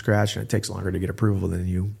app from scratch, and it takes longer to get approval than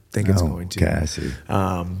you think it's going to. Okay, I see.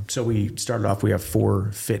 So we started off, we have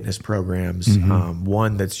 4 fitness programs.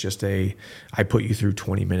 One that's just I put you through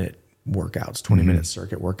 20-minute workouts, 20-minute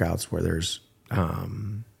circuit workouts where there's,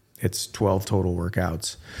 it's 12 total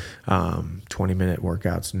workouts, 20-minute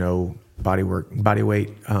workouts, no body weight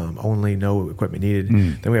only, no equipment needed.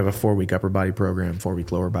 Then we have a 4-week upper body program,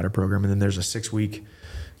 4-week lower body program, and then there's a 6-week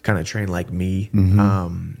kind of train like me,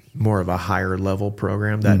 more of a higher level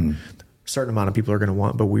program that a certain amount of people are going to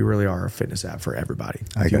want, but we really are a fitness app for everybody.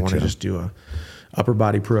 If you want to just do a upper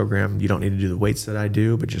body program, you don't need to do the weights that I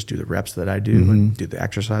do, but just do the reps that I do and do the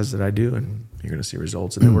exercise that I do, and you're going to see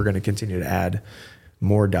results. And then we're going to continue to add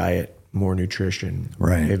more diet, more nutrition,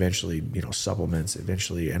 eventually, supplements,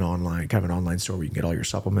 eventually an online store where you can get all your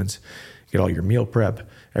supplements, get all your meal prep,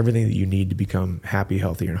 everything that you need to become happy,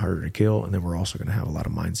 healthy, and harder to kill. And then we're also going to have a lot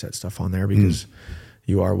of mindset stuff on there because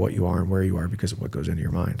you are what you are and where you are because of what goes into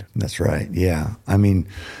your mind. That's right. Yeah. I mean,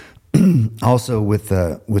 also with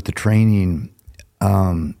the training,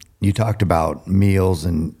 you talked about meals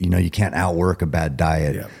and, you can't outwork a bad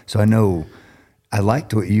diet. Yeah. So I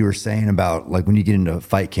liked what you were saying about like when you get into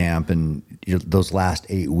fight camp and those last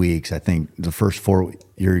 8 weeks, I think the first 4,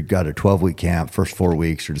 you got a 12-week camp, first 4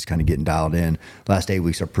 weeks, you're just kind of getting dialed in. Last 8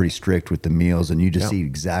 weeks are pretty strict with the meals, and you just see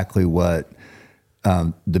exactly what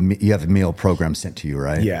you have a meal program sent to you,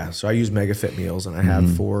 right? Yeah. So I use MegaFit meals, and I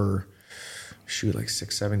have for like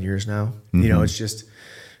 6-7 years now. It's just,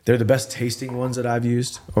 they're the best tasting ones that I've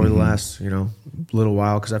used over the last, little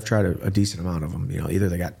while, because I've tried a decent amount of them. Either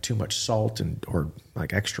they got too much salt or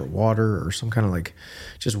like extra water or some kind of like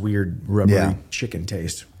just weird rubbery chicken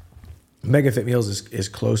taste. MegaFit meals is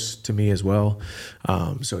close to me as well,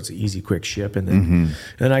 so it's an easy, quick ship, and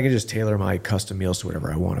then I can just tailor my custom meals to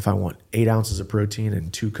whatever I want. If I want 8 ounces of protein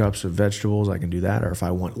and 2 cups of vegetables, I can do that. Or if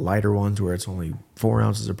I want lighter ones where it's only 4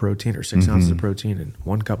 ounces of protein or 6 ounces of protein and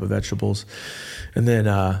 1 cup of vegetables, and then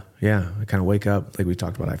I kind of wake up like we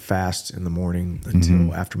talked about. I fast in the morning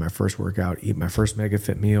until after my first workout, eat my first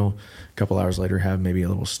MegaFit meal. A couple hours later, have maybe a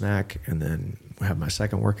little snack, and then have my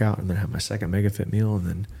second workout, and then have my second MegaFit meal, and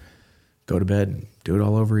then go to bed and do it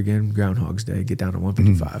all over again. Groundhog's Day, get down to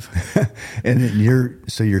 155. And then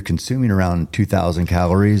you're consuming around 2,000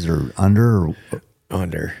 calories or under?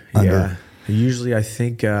 Under. Yeah. Usually I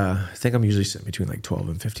think I'm usually sitting between like 12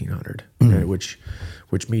 and 1,500, right?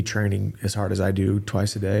 which me training as hard as I do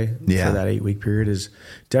twice a day for that 8-week period is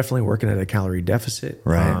definitely working at a calorie deficit.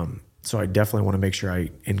 Right. So I definitely want to make sure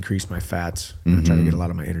I increase my fats. I try to get a lot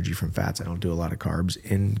of my energy from fats. I don't do a lot of carbs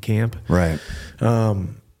in camp. Right.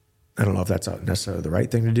 I don't know if that's necessarily the right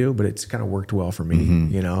thing to do, but it's kind of worked well for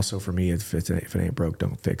me, So for me, if it ain't broke,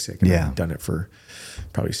 don't fix it. And I've done it for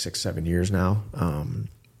probably 6-7 years now. And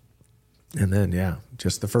then,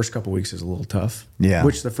 just the first couple weeks is a little tough. Yeah.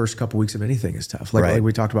 Which the first couple weeks of anything is tough. Like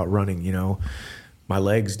we talked about running, my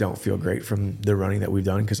legs don't feel great from the running that we've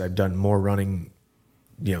done because I've done more running,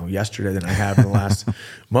 yesterday than I have in the last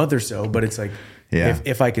month or so. But it's like,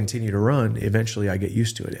 if I continue to run, eventually I get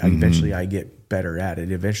used to it. Eventually I get better at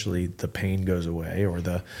it. Eventually the pain goes away, or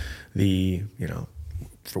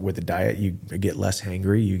with the diet, you get less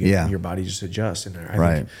hangry. You get your body just adjusts. And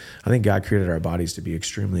I think God created our bodies to be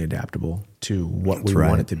extremely adaptable to what we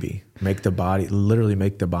want it to be. Make the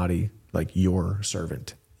body like your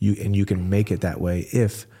servant. You can make it that way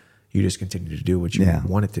if you just continue to do what you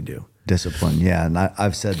want it to do. Discipline, and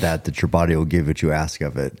I've said that your body will give what you ask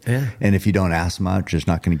of it. Yeah. And if you don't ask much, it's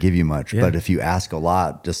not going to give you much. Yeah. But if you ask a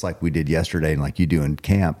lot, just like we did yesterday and like you do in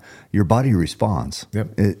camp, your body responds.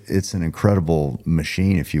 Yep. It's an incredible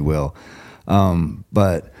machine, if you will.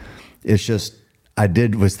 But it's just,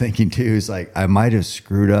 was thinking too, is like I might have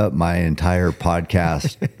screwed up my entire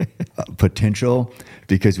podcast potential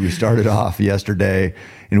because we started off yesterday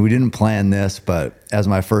and we didn't plan this, but as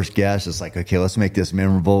my first guest, it's like, okay, let's make this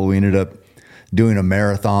memorable. We ended up doing a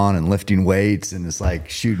marathon and lifting weights, and it's like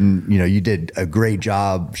shooting, you did a great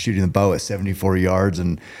job shooting the bow at 74 yards.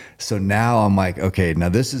 And so now I'm like, okay, now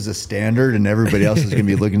this is a standard and everybody else is going to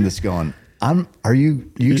be looking at this going, are you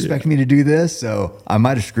expect me to do this? So I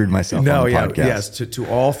might have screwed myself on the podcast. Yes, to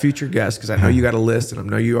all future guests, because I know you got a list and I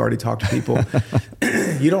know you already talked to people.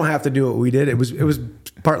 You don't have to do what we did. It was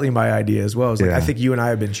partly my idea as well. It was like, I think you and I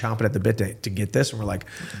have been chomping at the bit to get this, and we're like,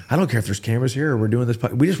 I don't care if there's cameras here or we're doing this.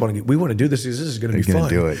 We just want to do this because this is going to be fun.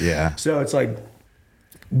 Do it, yeah. So it's like,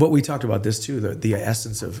 but we talked about this too, the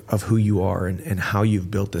essence of who you are and how you've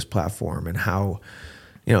built this platform and how.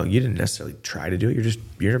 You didn't necessarily try to do it.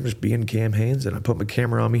 You're just being Cam Hanes, and I put my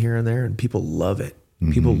camera on me here and there, and people love it.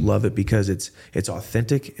 People love it because it's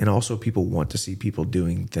authentic, and also people want to see people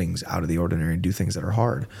doing things out of the ordinary and do things that are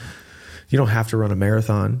hard. You don't have to run a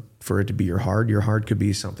marathon for it to be your hard. Your hard could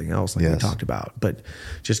be something else, like we talked about. But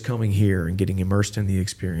just coming here and getting immersed in the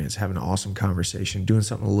experience, having an awesome conversation, doing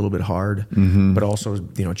something a little bit hard, but also,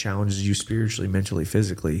 you know, challenges you spiritually, mentally,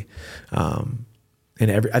 physically. And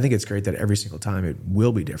I think it's great that every single time it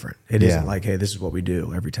will be different. It isn't like, hey, this is what we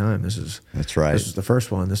do every time. That's right. This is the first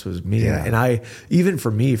one. This was me. Yeah. And even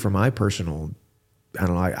for me, for my personal, I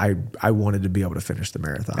don't know, I wanted to be able to finish the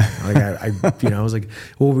marathon. Like I was like,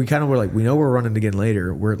 well, we kind of were like, we know we're running again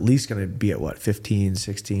later. We're at least going to be at what, 15,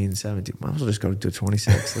 16, 17. Might as well just go to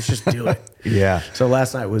 26. Let's just do it. Yeah. So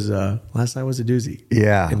last night was a doozy.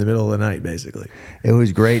 Yeah. In the middle of the night, basically. It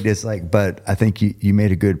was great. It's like, but I think you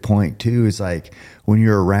made a good point too. It's like when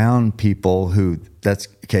you're around people who that's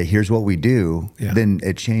okay, here's what we do, then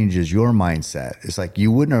it changes your mindset. It's like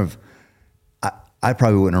you wouldn't have, I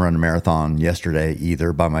probably wouldn't have run a marathon yesterday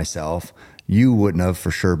either by myself. You wouldn't have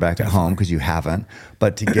for sure back at home because you haven't.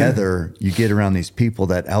 But together, you get around these people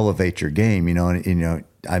that elevate your game. You know, and you know,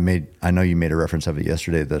 I know you made a reference of it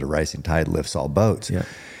yesterday that a rising tide lifts all boats. Yeah.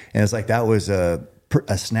 And it's like that was a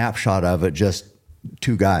snapshot of it. Just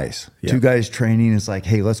two guys training. It's like,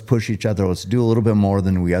 hey, let's push each other. Let's do a little bit more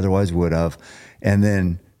than we otherwise would have. And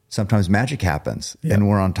then sometimes magic happens, and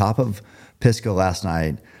we're on top of Pisgah last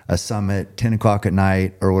night. A summit, 10 o'clock at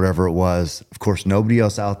night or whatever it was. Of course, nobody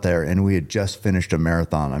else out there. And we had just finished a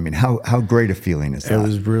marathon. I mean, how great a feeling is that? It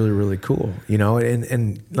was really, really cool. You know,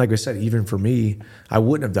 and like I said, even for me, I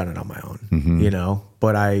wouldn't have done it on my own, you know,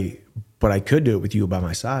 but I could do it with you by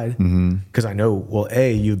my side because I know, well,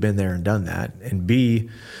 A, you've been there and done that. And B,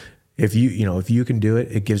 if you can do it,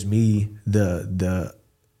 it gives me the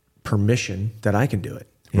permission that I can do it,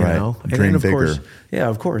 you know? Dream of bigger. Course, yeah,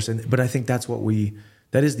 of course. But I think that's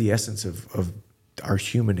that is the essence of our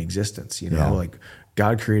human existence, you know, like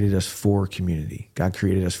God created us for community. God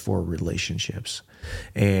created us for relationships,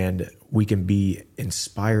 and we can be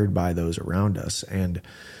inspired by those around us. And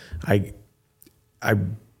I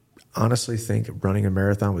honestly think running a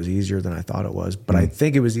marathon was easier than I thought it was, but I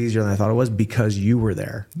think it was easier than I thought it was because you were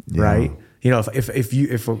there, right? You know, if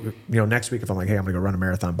you know, next week, if I'm like, hey, I'm gonna go run a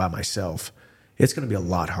marathon by myself, it's going to be a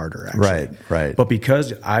lot harder, actually. Right. But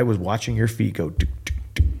because I was watching your feet go,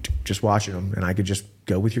 just watching them, and I could just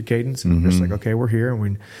go with your cadence, and just like, okay, we're here, and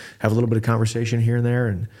we have a little bit of conversation here and there.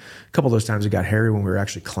 And a couple of those times it got hairy when we were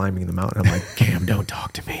actually climbing the mountain. I'm like, Cam, don't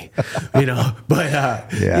talk to me, you know.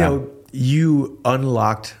 But you know, you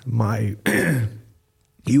unlocked my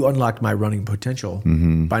running potential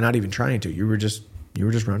by not even trying to. You were just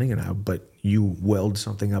running, but you welled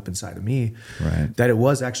something up inside of me that it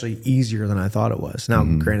was actually easier than I thought it was. Now,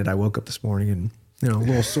 granted, I woke up this morning and, you know, a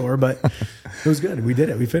little sore, but it was good. We did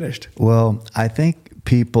it. We finished. Well, I think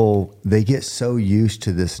people, they get so used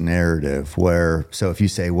to this narrative where, so if you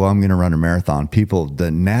say, well, I'm going to run a marathon,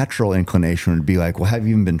 the natural inclination would be like, well, have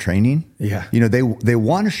you even been training? Yeah. You know, they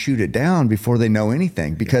want to shoot it down before they know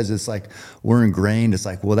anything because it's like, we're ingrained. It's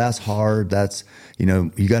like, well, that's hard. That's, you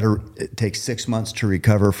know, it takes 6 months to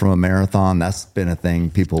recover from a marathon. That's been a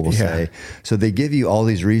thing people will say. So they give you all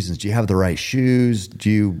these reasons. Do you have the right shoes?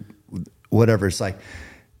 Whatever. It's like,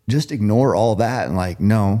 just ignore all that and like,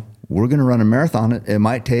 no, we're going to run a marathon. It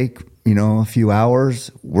might take, you know, a few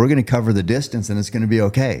hours. We're going to cover the distance and it's going to be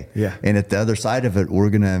okay. Yeah. And at the other side of it, we're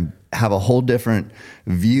going to have a whole different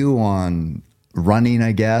view on running,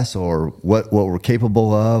 I guess, or what we're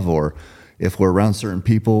capable of, or if we're around certain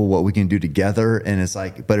people, what we can do together. And it's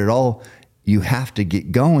like, but you have to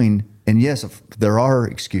get going. And yes, there are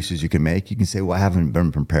excuses you can make. You can say, well, I haven't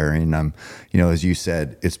been preparing. You know, as you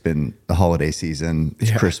said, it's been the holiday season. It's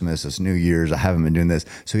Christmas. It's New Year's. I haven't been doing this.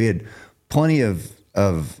 So he had plenty of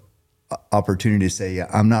opportunity to say, yeah,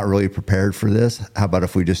 I'm not really prepared for this. How about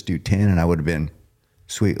if we just do 10? And I would have been,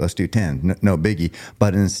 sweet, let's do 10. No biggie.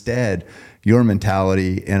 But instead, your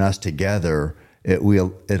mentality and us together, it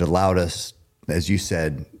allowed us, as you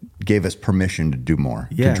said, gave us permission to do more,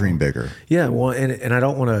 to dream bigger. Yeah. Well, and I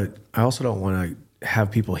also don't want to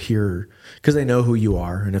have people hear, because they know who you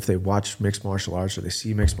are. And if they watch mixed martial arts or they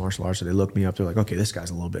see mixed martial arts or they look me up, they're like, okay, this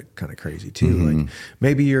guy's a little bit kind of crazy too. Like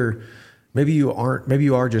maybe you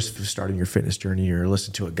are just starting your fitness journey. You're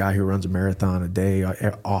listening to a guy who runs a marathon a day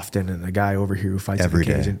often, and a guy over here who fights every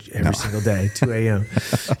single day, 2 a.m.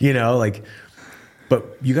 You know, like,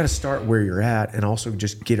 but you got to start where you're at and also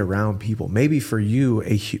just get around people. Maybe for you,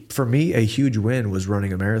 for me, a huge win was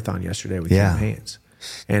running a marathon yesterday with Cam Haynes.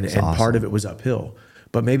 And awesome. Part of it was uphill.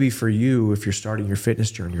 But maybe for you, if you're starting your fitness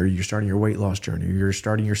journey or you're starting your weight loss journey or you're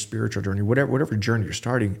starting your spiritual journey, whatever journey you're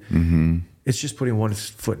starting, it's just putting one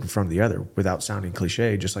foot in front of the other without sounding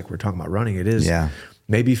cliche. Just like we're talking about running, it is. Yeah.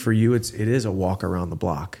 Maybe for you, it is a walk around the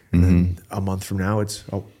block. And then a month from now, it's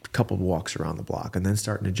a couple of walks around the block, and then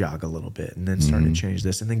starting to jog a little bit, and then starting to change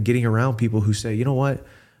this, and then getting around people who say, you know what,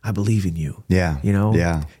 I believe in you. Yeah. You know.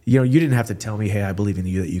 Yeah. You know, you didn't have to tell me, hey, I believe in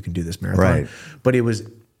you that you can do this marathon. Right. But it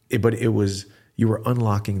was you were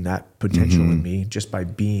unlocking that potential in me just by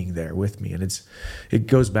being there with me. And it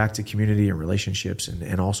goes back to community and relationships,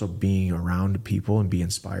 and also being around people and be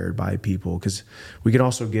inspired by people. Because we can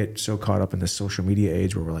also get so caught up in the social media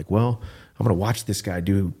age where we're like, well, I'm going to watch this guy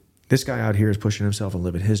out here is pushing himself and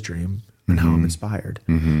living his dream, and how I'm inspired,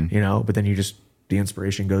 you know, but then the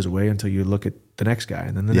inspiration goes away until you look at the next guy,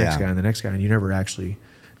 and then the next guy, and the next guy, and you never actually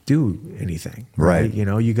do anything. Right. You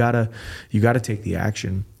know, you gotta take the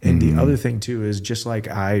action. And the other thing too is, just like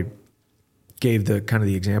I gave the kind of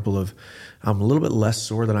the example of, I'm a little bit less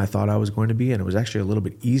sore than I thought I was going to be, and it was actually a little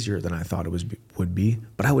bit easier than I thought it would be,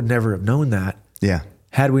 but I would never have known that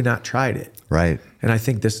had we not tried it. Right. And I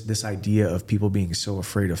think this idea of people being so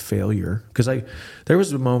afraid of failure, because there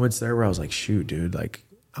was moments there where I was like, shoot, dude, like,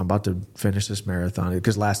 I'm about to finish this marathon,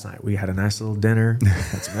 because last night we had a nice little dinner,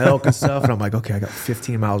 had some milk and stuff, and I'm like, okay, I got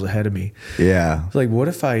 15 miles ahead of me. Yeah. Like, what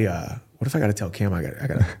if I got to tell Cam I got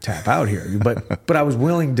to tap out here? But I was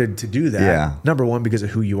willing to do that. Yeah. Number one, because of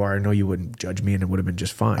who you are. I know you wouldn't judge me, and it would have been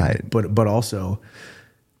just fine. But also,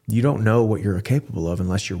 you don't know what you're capable of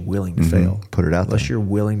unless you're willing to fail. Put it out there. Unless you're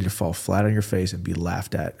willing to fall flat on your face and be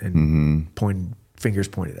laughed at and fingers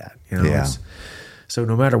pointed at. You know. Yeah. So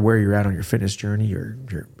no matter where you're at on your fitness journey, or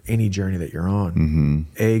any journey that you're on,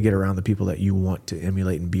 A, get around the people that you want to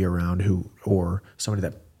emulate and be around, or somebody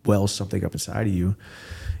that wells something up inside of you,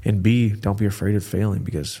 and B, don't be afraid of failing,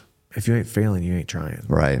 because if you ain't failing, you ain't trying.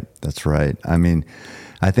 Right. That's right. I mean,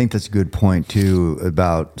 I think that's a good point too,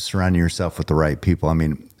 about surrounding yourself with the right people. I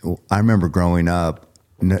mean, I remember growing up,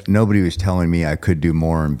 nobody was telling me I could do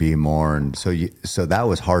more and be more, and so that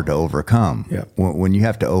was hard to overcome. Yeah. When you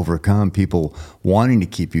have to overcome people wanting to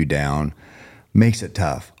keep you down, makes it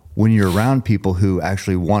tough. When you're around people who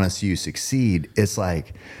actually want to see you succeed, it's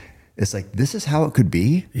like this is how it could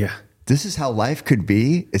be. Yeah. This is how life could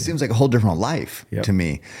be. It seems like a whole different life to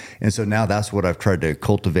me, and so now that's what I've tried to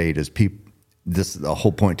cultivate as people. The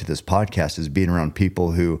whole point to this podcast is being around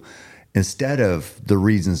people who, instead of the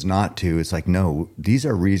reasons not to, it's like, no, these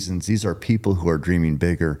are reasons. These are people who are dreaming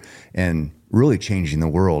bigger and really changing the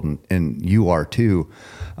world. And you are too.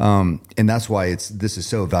 And that's why this is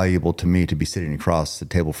so valuable to me, to be sitting across the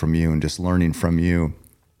table from you and just learning from you.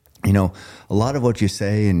 You know, a lot of what you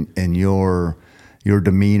say and your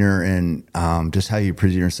demeanor and just how you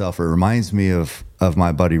present yourself, it reminds me of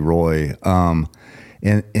my buddy Roy.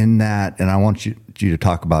 In that, and I want you to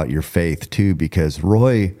talk about your faith too, because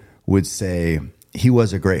Roy would say he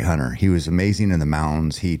was a great hunter. He was amazing in the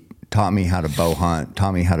mountains. He taught me how to bow hunt,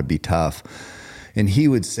 taught me how to be tough. And he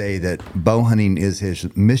would say that bow hunting is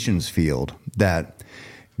his missions field, that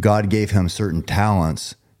God gave him certain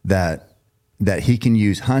talents that he can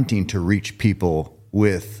use hunting to reach people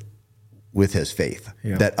with his faith,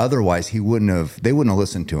 that otherwise they wouldn't have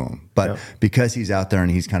listened to him. But because he's out there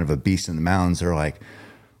and he's kind of a beast in the mountains, they're like,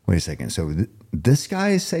 wait a second. So this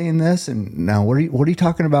guy is saying this, and now what are you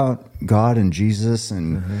talking about? God and Jesus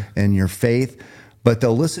and your faith? But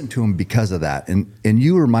they'll listen to him because of that. And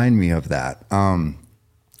you remind me of that.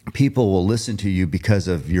 People will listen to you because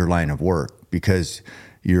of your line of work, because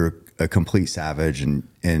you're a complete savage,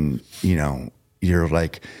 and you know, you're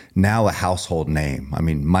like now a household name. I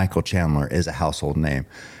mean, Michael Chandler is a household name.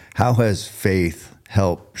 How has faith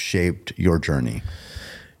helped shaped your journey?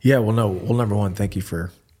 Yeah, well, number one, thank you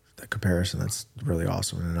for the comparison. That's really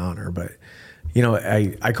awesome and an honor. But, you know,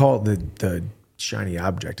 I call it the shiny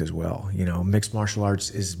object as well. You know, mixed martial arts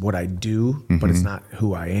is what I do, but it's not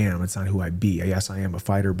who I am. It's not who I be. Yes, I am a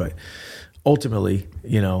fighter, but ultimately,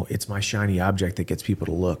 you know, it's my shiny object that gets people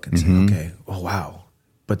to look and say, okay, oh, wow.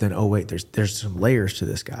 But then, oh, wait, there's some layers to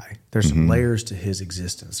this guy. There's some layers to his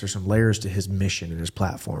existence. There's some layers to his mission and his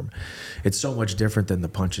platform. It's so much different than the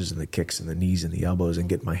punches and the kicks and the knees and the elbows and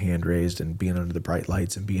getting my hand raised and being under the bright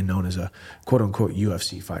lights and being known as a quote-unquote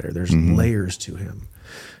UFC fighter. There's layers to him.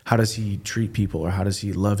 How does he treat people, or how does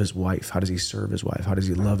he love his wife? How does he serve his wife? How does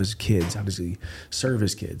he love his kids? How does he serve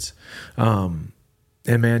his kids? And,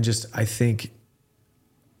 man, I think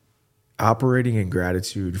operating in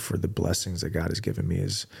gratitude for the blessings that God has given me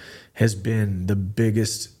has been the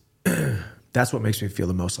biggest. That's what makes me feel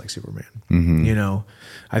the most like Superman. You know,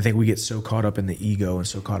 I think we get so caught up in the ego and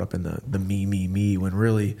so caught up in the me, when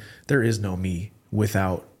really there is no me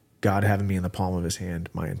without God having me in the palm of his hand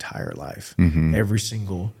my entire life. Every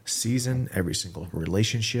single season, every single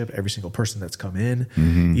relationship, every single person that's come in,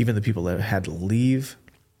 even the people that had to leave.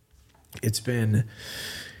 It's been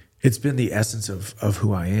the essence of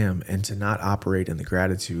who I am, and to not operate in the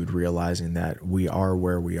gratitude, realizing that we are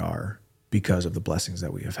where we are because of the blessings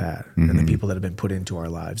that we have had and the people that have been put into our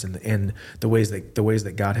lives, and the ways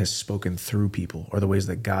that God has spoken through people, or the ways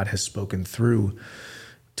that God has spoken through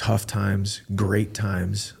tough times, great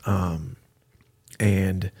times,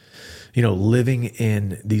 and living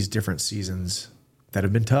in these different seasons that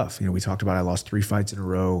have been tough. We talked about I lost 3 fights in a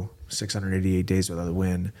row, 688 days without a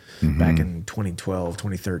win back in 2012,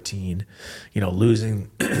 2013, losing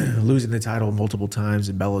the title multiple times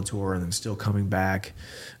in Bellator, and then still coming back,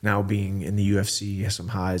 now being in the UFC, has some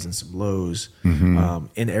highs and some lows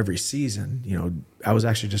in every season. I was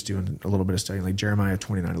actually just doing a little bit of studying, like Jeremiah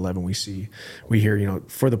 29:11. We hear,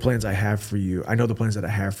 for the plans I have for you, I know the plans that I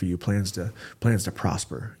have for you, plans to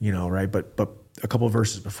prosper, right? But a couple of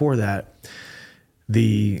verses before that,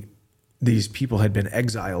 these people had been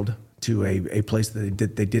exiled to a place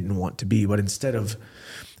that they didn't want to be. But instead of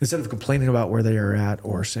complaining about where they are at,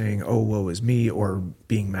 or saying, oh, woe is me, or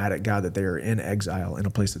being mad at God that they are in exile in a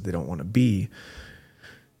place that they don't want to be,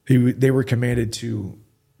 they were commanded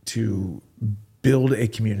to build a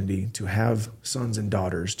community, to have sons and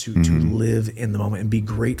daughters, to live in the moment and be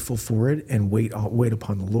grateful for it, and wait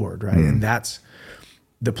upon the Lord, right? And that's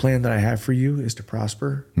the plan that I have for you, is to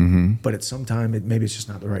prosper, but at some time, maybe it's just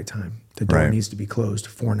not the right time. The door needs to be closed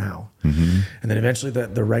for now. And then eventually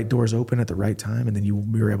the right doors open at the right time, and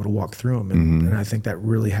then we were able to walk through them. And I think that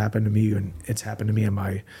really happened to me, and it's happened to me in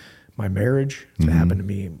my marriage. It's happened to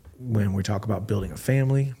me when we talk about building a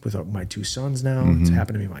family with my 2 sons now. It's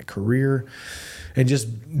happened to me in my career, and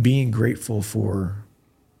just being grateful for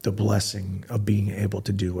the blessing of being able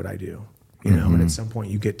to do what I do. And at some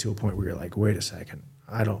point you get to a point where you're like, wait a second,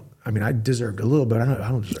 I deserved a little bit. I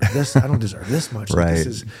don't deserve this. I don't deserve this much. Right.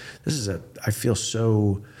 Like I feel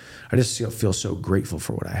so grateful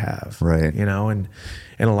for what I have. Right. And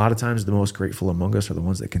a lot of times the most grateful among us are the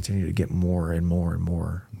ones that continue to get more and more and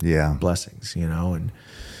more blessings, and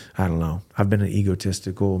I don't know. I've been an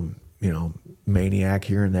egotistical, maniac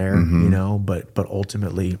here and there, but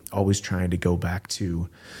ultimately always trying to go back to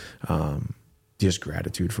just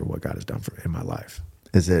gratitude for what God has done in my life.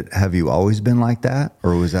 Have you always been like that,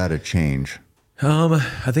 or was that a change?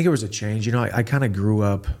 I think it was a change. I kind of grew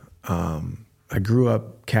up,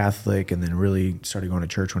 Catholic, and then really started going to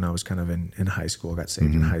church when I was kind of in high school. I got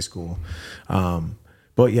saved in high school.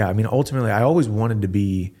 But yeah, ultimately I always wanted to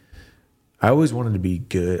be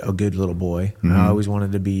good, a good little boy. I always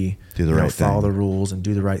wanted to be, follow the rules and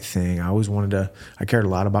do the right thing. I cared a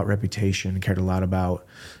lot about reputation, cared a lot about,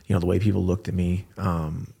 the way people looked at me.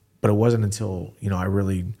 But it wasn't until, I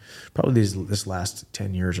really, probably this last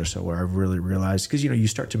 10 years or so, where I really realized, because, you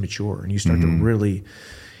start to mature and you start to really,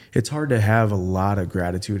 it's hard to have a lot of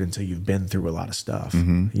gratitude until you've been through a lot of stuff.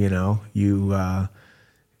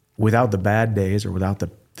 Without the bad days, or without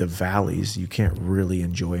the valleys, you can't really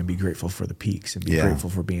enjoy and be grateful for the peaks, and be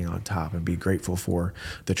grateful for being on top, and be grateful for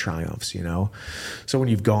the triumphs, So when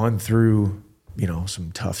you've gone through,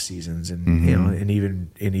 some tough seasons, and and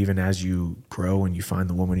even as you grow and you find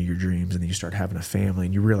the woman of your dreams, and then you start having a family,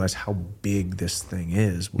 and you realize how big this thing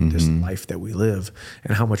is, this life that we live,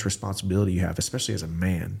 and how much responsibility you have, especially as a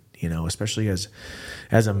man, especially as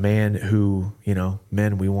a man who,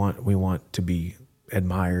 men, we want to be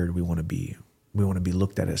admired, we want to be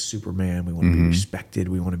looked at as Superman. We want to be respected.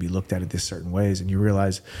 We want to be looked at this certain ways. And you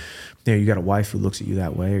realize, you got a wife who looks at you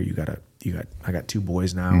that way, or I got 2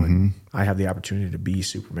 boys now, and I have the opportunity to be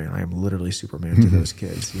Superman. I am literally Superman to those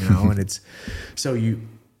kids, and it's, so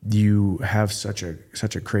you have such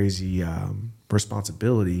a crazy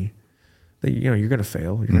responsibility that, you're going to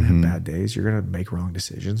fail. You're going to have bad days. You're going to make wrong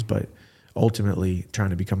decisions, but ultimately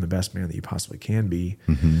trying to become the best man that you possibly can be.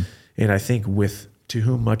 And I think to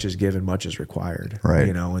whom much is given, much is required. Right.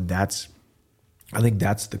 And I think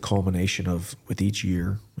that's the culmination of, with each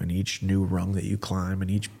year and each new rung that you climb and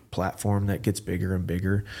each platform that gets bigger and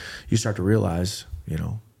bigger, you start to realize,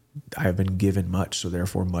 I have been given much, so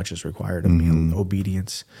therefore much is required of me.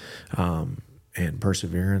 Obedience, and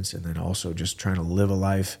perseverance, and then also just trying to live a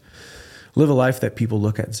life that people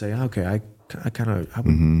look at and say, okay, I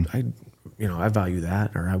value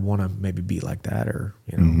that, or I want to maybe be like that, or,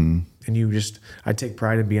 and I take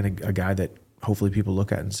pride in being a guy that hopefully people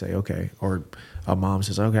look at and say, okay, or a mom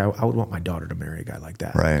says, okay, I would want my daughter to marry a guy like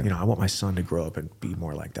that. Right. I want my son to grow up and be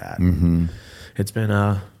more like that. It's been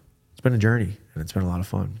a journey, and it's been a lot of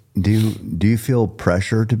fun. Do you feel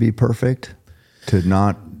pressure to be perfect, to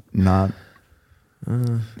not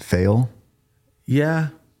Fail? Yeah,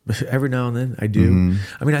 every now and then I do.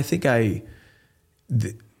 I mean, I think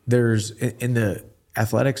there's in the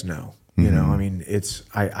athletics, no. You know, I mean,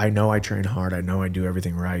 I know I train hard. I know I do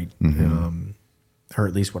everything right. Or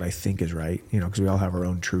at least what I think is right, you know, because we all have our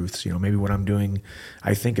own truths. You know, maybe what I'm doing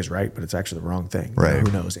I think is right, but it's actually the wrong thing. Right. You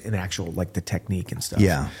know, who knows? In actual, like the technique and stuff.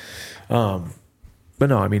 Yeah. But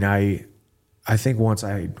no, I mean, I think once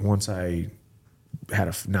I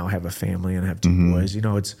now have a family and have two boys, you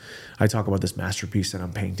know, I talk about this masterpiece that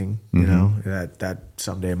I'm painting, you know, that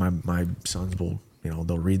someday my sons will, you know,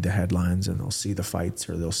 they'll read the headlines and they'll see the fights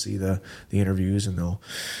or they'll see the interviews and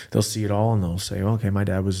they'll see it all and they'll say, okay, my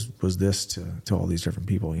dad was this to all these different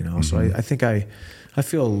people, you know? So I think I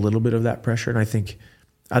feel a little bit of that pressure. And I think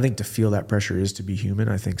to feel that pressure is to be human.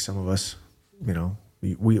 I think some of us, you know,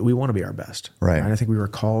 we want to be our best. Right. And I think we were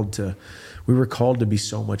called to be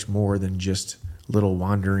so much more than just little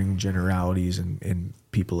wandering generalities and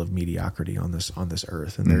people of mediocrity on this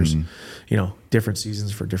earth. And there's, you know, different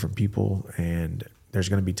seasons for different people. And there's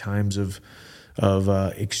going to be times of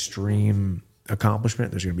extreme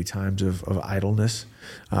accomplishment. There's going to be times of idleness,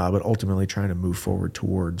 but ultimately trying to move forward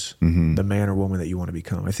towards the man or woman that you want to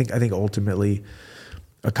become. I think ultimately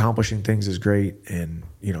accomplishing things is great. And,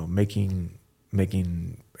 you know, making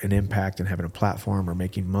an impact and having a platform or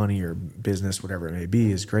making money or business, whatever it may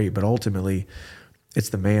be, is great. But ultimately, it's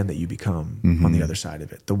the man that you become on the other side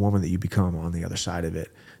of it, the woman that you become on the other side of it,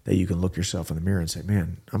 that you can look yourself in the mirror and say,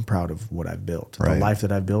 man, I'm proud of what I've built, the life that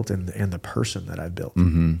I've built and the person that I've built.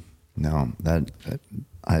 No,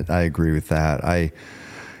 I agree with that.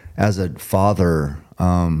 As a father,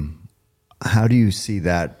 how do you see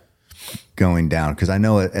that going down? Because I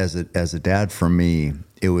know as a dad, for me,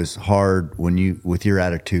 it was hard with your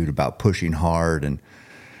attitude about pushing hard and,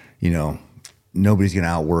 you know, nobody's going to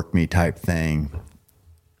outwork me type thing.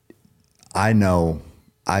 I know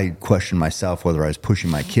I questioned myself whether I was pushing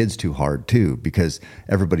my kids too hard too, because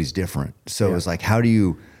everybody's different. So it's like, how do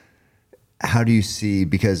you see,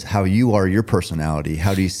 because how you are, your personality,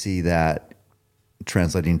 how do you see that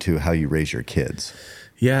translating to how you raise your kids?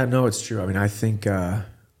 Yeah, no, it's true. I mean, I think,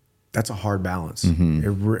 that's a hard balance. It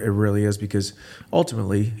really is, because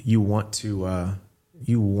ultimately you want to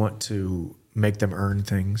make them earn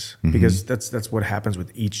things, because that's what happens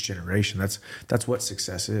with each generation. That's what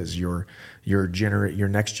success is. Your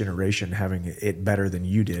next generation having it better than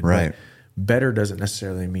you did. Right. But better doesn't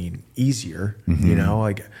necessarily mean easier. You know,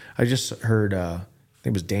 like I just heard, I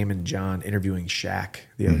think it was Damon John interviewing Shaq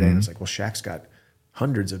the other day, and it's like, well, Shaq's got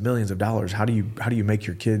hundreds of millions of dollars. How do you make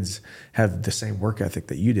your kids have the same work ethic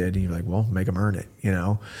that you did? And you're like, well, make them earn it, you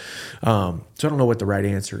know? So I don't know what the right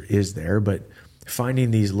answer is there, but finding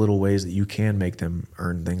these little ways that you can make them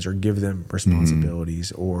earn things or give them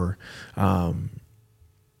responsibilities or,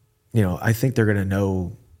 you know, I think they're going to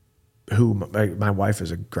know who my wife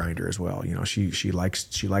is a grinder as well. You know, she likes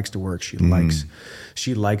to work. She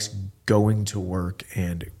likes going to work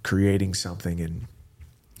and creating something and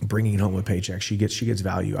bringing home a paycheck. She gets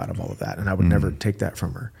value out of all of that. And I would never take that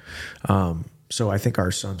from her. So I think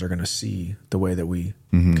our sons are going to see the way that we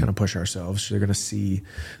kind of push ourselves. They're going to see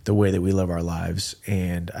the way that we live our lives.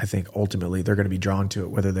 And I think ultimately they're going to be drawn to it,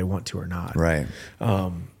 whether they want to or not. Right.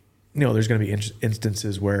 You know, there's going to be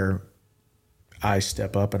instances where I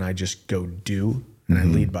step up and I just go do, and I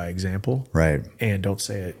lead by example. Right. And don't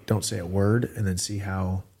say a word, and then see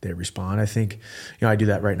how they respond. I think, you know, I do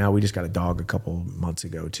that right now. We just got a dog a couple months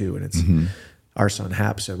ago too. And it's, our son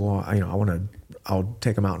Hap said, well, you know, I'll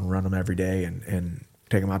take him out and run him every day and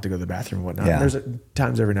take him out to go to the bathroom and whatnot. Yeah. And there's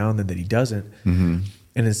times every now and then that he doesn't.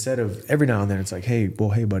 And instead of every now and then, it's like, hey,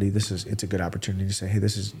 buddy, it's a good opportunity to say, hey,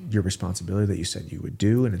 this is your responsibility that you said you would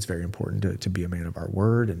do. And it's very important to be a man of our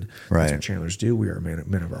word. And that's what Chandlers do. We are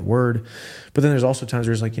men of our word. But then there's also times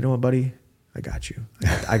where it's like, you know what, buddy, I got you.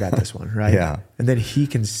 I got this one, right? Yeah. And then he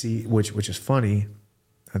can see, which is funny.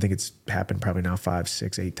 I think it's happened probably now 5,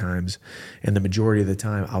 6, 8 times. And the majority of the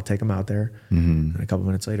time, I'll take him out there. And a couple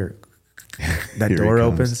minutes later, that door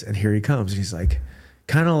opens and here he comes. And he's like,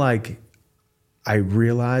 kind of like, I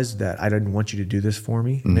realized that I didn't want you to do this for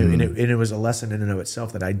me. And it was a lesson in and of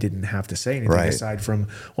itself that I didn't have to say anything aside from,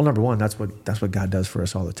 well, number one, that's what God does for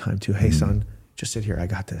us all the time too. Hey, son, just sit here. I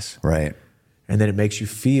got this. Right. And then it makes you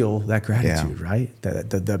feel that gratitude, right?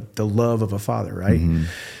 The love of a father, right?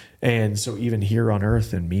 And so even here on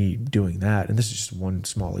earth and me doing that, and this is just one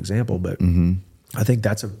small example, but I think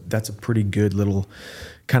that's a pretty good little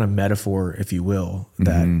kind of metaphor, if you will,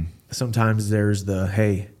 that sometimes there's the,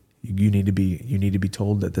 hey, you need to be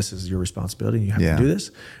told that this is your responsibility and you have to do this.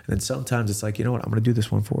 And then sometimes it's like, you know what, I'm going to do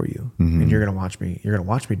this one for you. And you're going to watch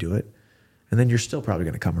me do it. And then you're still probably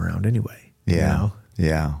going to come around anyway. Yeah. You know?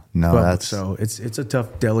 Yeah. No, But, so it's a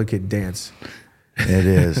tough, delicate dance. it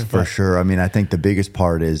is for sure. I mean, I think the biggest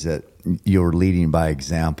part is that you're leading by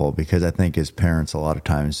example, because I think as parents, a lot of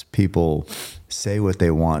times people say what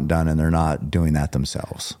they want done and they're not doing that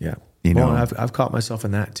themselves. Yeah. You know, I've caught myself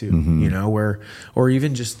in that too, you know, or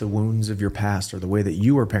even just the wounds of your past or the way that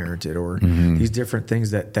you were parented or these different things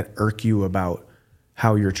that irk you about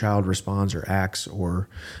how your child responds or acts, or,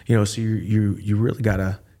 you know, so you really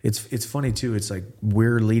gotta, it's funny too. It's like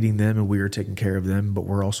we're leading them and we are taking care of them, but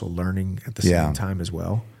we're also learning at the same time as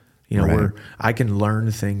well. You know, I can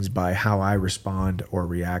learn things by how I respond or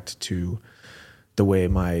react to the way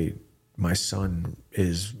my son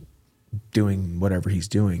is doing whatever he's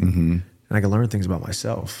doing. And I can learn things about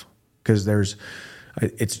myself because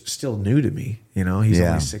it's still new to me. You know, he's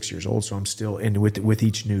only 6 years old. So I'm still, and with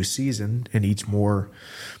each new season and each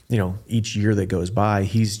year that goes by,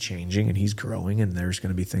 he's changing and he's growing. And there's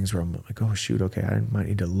going to be things where I'm like, oh shoot, okay, I might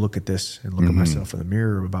need to look at this and look at myself in the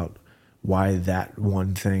mirror about why that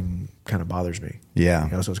one thing kind of bothers me. Yeah.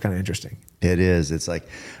 You know, so it's kind of interesting. It is. It's like,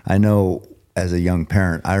 I know as a young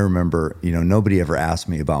parent, I remember, you know, nobody ever asked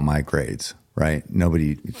me about my grades, right?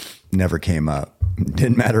 Nobody never came up.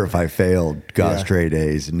 Didn't matter if I failed, got straight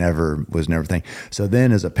A's, was never thing. So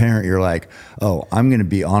then as a parent, you're like, oh, I'm going to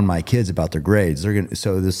be on my kids about their grades. They're going to,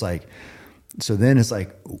 so then it's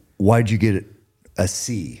like, why'd you get a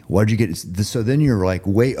C? Why'd you get, so then you're like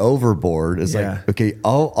way overboard. It's like, okay,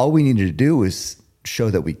 all we needed to do is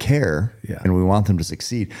show that we care and we want them to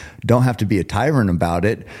succeed. Don't have to be a tyrant about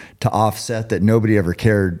it to offset that nobody ever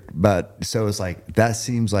cared. But so it's like, that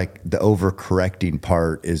seems like the overcorrecting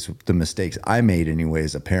part is the mistakes I made anyway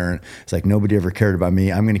as a parent. It's like, nobody ever cared about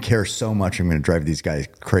me. I'm going to care so much. I'm going to drive these guys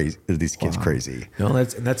crazy, these kids crazy. No,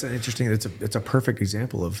 that's an interesting, it's a perfect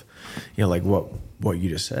example of, you know, like what you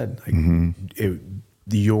just said, like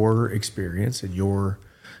your experience and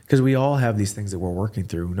because we all have these things that we're working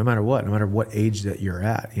through, no matter what age that you're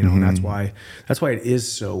at, you know, and that's why it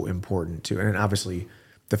is so important to, and obviously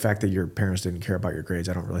the fact that your parents didn't care about your grades,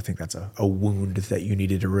 I don't really think that's a wound that you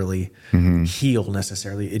needed to really heal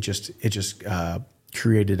necessarily. It just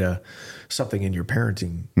created something in your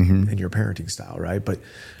parenting in your parenting style, right? But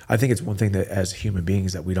I think it's one thing that as human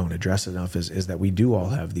beings that we don't address enough is that we do all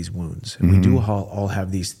have these wounds, and we do all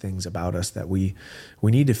have these things about us that we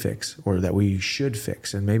need to fix or that we should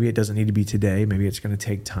fix. And maybe it doesn't need to be today. Maybe it's going to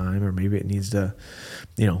take time, or maybe it needs to,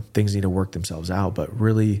 you know, things need to work themselves out. But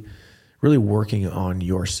really working on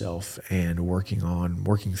yourself and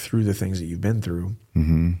working through the things that you've been through.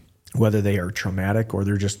 Whether they are traumatic or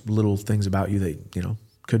they're just little things about you that, you know,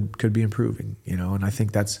 could be improving, you know. And I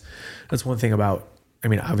think that's one thing about, I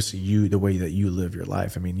mean, obviously the way that you live your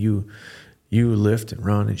life. I mean, you lift and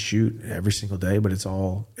run and shoot every single day, but it's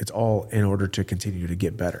all in order to continue to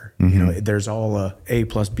get better. You know, there's all A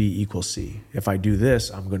plus B equals C. If I do this,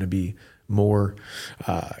 I'm going to be more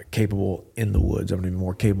capable in the woods. I'm going to be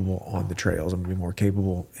more capable on the trails. I'm going to be more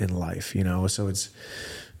capable in life, you know. So it's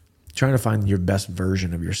trying to find your best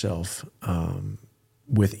version of yourself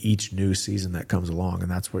with each new season that comes along. And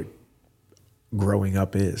that's what growing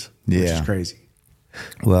up is, which is crazy.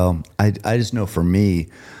 Well, I just know for me,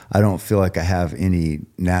 I don't feel like I have any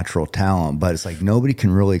natural talent, but it's like nobody can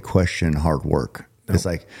really question hard work. Nope. It's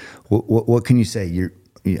like, what can you say? You're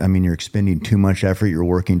expending too much effort. You're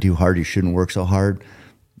working too hard. You shouldn't work so hard.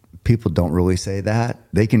 People don't really say that.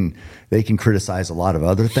 They can criticize a lot of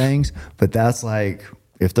other things, but that's like,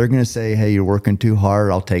 if they're going to say, hey, you're working too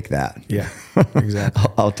hard, I'll take that. Yeah, exactly.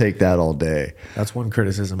 I'll take that all day. That's one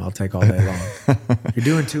criticism I'll take all day long. You're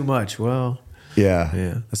doing too much. Well, yeah.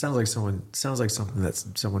 That sounds like something that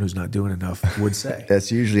someone who's not doing enough would say.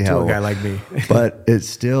 That's usually how a guy like me. But it's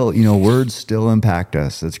still, you know, words still impact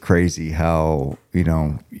us. It's crazy how, you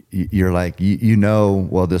know, you're like, you know,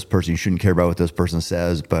 well, this person, you shouldn't care about what this person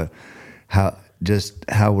says, but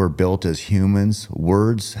how we're built as humans,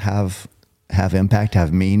 words have impact,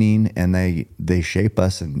 have meaning, and they shape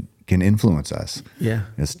us and can influence us. Yeah.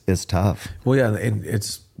 It's tough. Well, yeah. And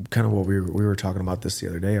it's kind of what we were talking about this the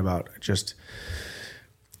other day about just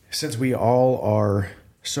since we all are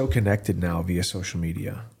so connected now via social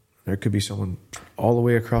media, there could be someone all the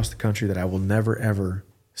way across the country that I will never, ever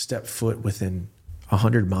step foot within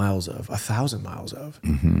 100 miles of, 1,000 miles of,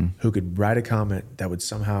 who could write a comment that would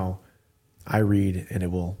somehow I read and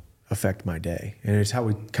it will affect my day. And it's how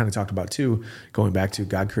we kind of talked about too, going back to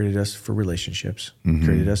God created us for relationships,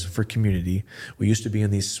 created us for community. We used to be in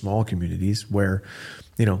these small communities where,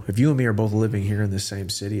 you know, if you and me are both living here in the same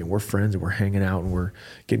city and we're friends and we're hanging out and we're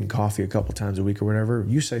getting coffee a couple times a week or whatever,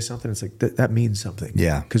 you say something, it's like that means something.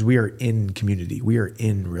 Yeah. Because we are in community. We are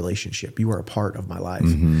in relationship. You are a part of my life.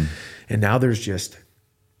 And now there's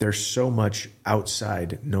so much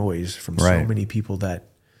outside noise from so many people that,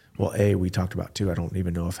 well, we talked about too, I don't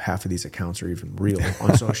even know if half of these accounts are even real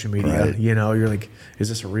on social media. Right. You know, you're like, is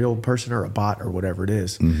this a real person or a bot or whatever it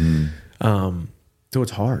is? So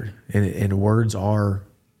it's hard. And words are,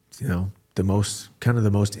 you know, the most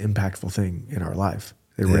impactful thing in our life.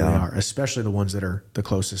 They really are, especially the ones that are the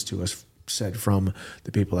closest to us, said from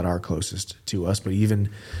the people that are closest to us, but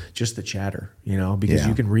even just the chatter, you know, because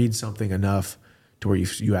you can read something enough to where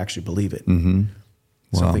you actually believe it.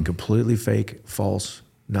 Something completely fake, false,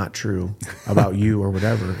 not true about you or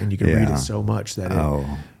whatever, and you can read it so much that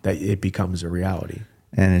it becomes a reality.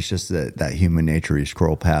 And it's just that human nature. You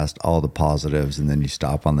scroll past all the positives and then you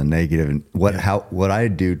stop on the negative. And what I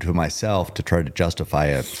do to myself to try to justify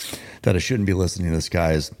it, that I shouldn't be listening to this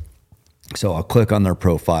guy, is so I'll click on their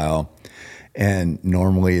profile, and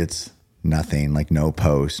normally it's nothing, like no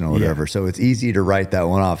post, no whatever. So it's easy to write that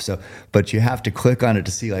one off. So, but you have to click on it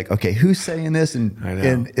to see like, okay, who's saying this?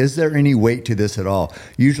 And is there any weight to this at all?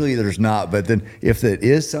 Usually there's not. But then if it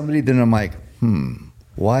is somebody, then I'm like,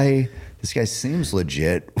 why? This guy seems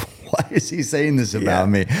legit. Why is he saying this about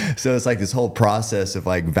me? So it's like this whole process of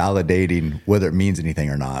like validating whether it means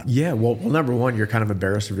anything or not. Yeah. Well, number one, you're kind of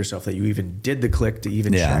embarrassed of yourself that you even did the click to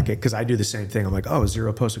even check it. Cause I do the same thing. I'm like, oh,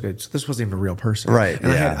 0 posts. Okay. So this wasn't even a real person. Right.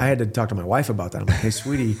 And I had to talk to my wife about that. I'm like, hey,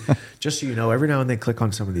 sweetie, just so you know, every now and then click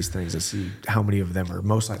on some of these things and see how many of them are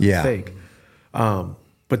most likely fake.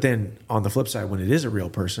 But then on the flip side, when it is a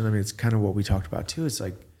real person, I mean, it's kind of what we talked about too. It's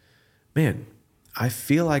like, man, I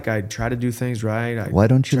feel like I try to do things right. Why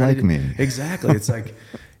don't you like me? Exactly. It's like,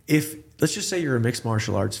 let's just say you're a mixed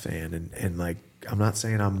martial arts fan, and like, I'm not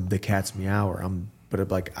saying I'm the cat's meow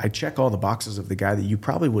but like, I check all the boxes of the guy that you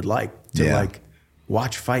probably would like to like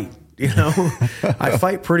watch fight. You know, I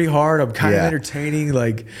fight pretty hard. I'm kind of entertaining.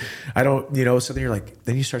 Like, I don't, you know, so then you're like,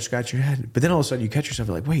 then you start scratching your head, but then all of a sudden you catch yourself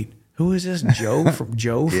like, wait, who is this Joe from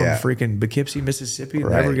freaking Poughkeepsie, Mississippi?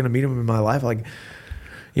 Never going to meet him in my life. Like,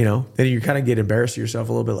 you know, then you kind of get embarrassed of yourself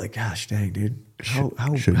a little bit, like, gosh, dang, dude, how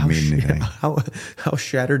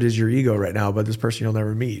shattered is your ego right now about this person you'll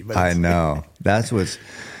never meet? But I know.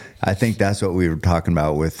 I think that's what we were talking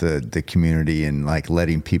about with the community, and like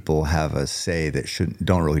letting people have a say that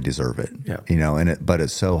don't really deserve it. Yeah. You know, but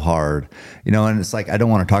it's so hard, you know, and it's like, I don't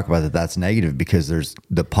want to talk about that's negative, because there's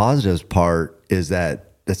the positives part is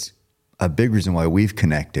that's a big reason why we've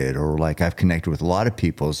connected, or like I've connected with a lot of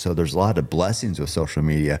people. So there's a lot of blessings with social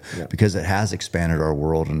media because it has expanded our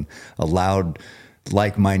world and allowed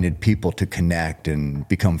like-minded people to connect and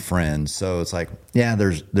become friends. So it's like,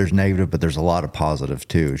 there's negative, but there's a lot of positive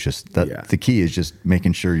too. It's just that the key is just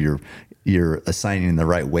making sure you're assigning the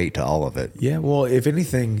right weight to all of it. Yeah. Well, if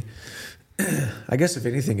anything, I guess if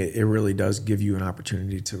anything, it really does give you an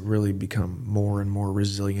opportunity to really become more and more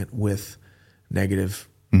resilient with negative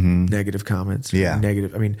comments. Yeah.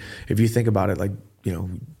 Negative. I mean, if you think about it, like, you know,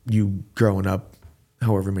 you growing up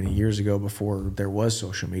however many years ago before there was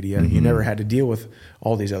social media, you never had to deal with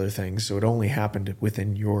all these other things. So it only happened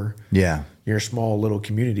within your small little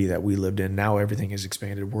community that we lived in. Now everything is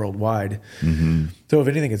expanded worldwide. So if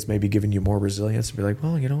anything, it's maybe giving you more resilience to be like,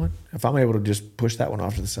 well, you know what? If I'm able to just push that one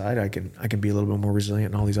off to the side, I can be a little bit more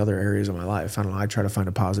resilient in all these other areas of my life. I don't know. I try to find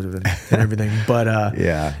a positive in everything, but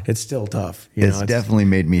it's still tough. It's definitely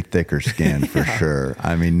made me thicker skinned for sure.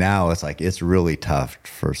 I mean, now it's like, it's really tough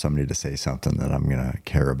for somebody to say something that I'm going to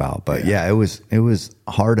care about. But it was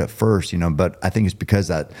hard at first, you know, but I think it's because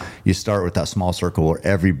that you start with that small circle where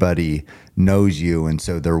everybody knows you, and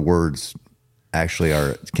so their words actually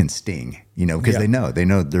can sting, you know, because they know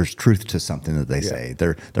there's truth to something that they say.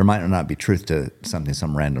 There might not be truth to something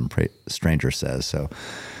some random stranger says. So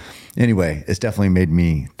anyway, it's definitely made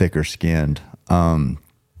me thicker skinned.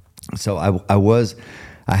 So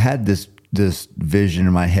I had this vision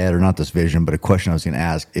in my head, or not this vision, but a question I was going to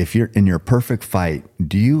ask. If you're in your perfect fight,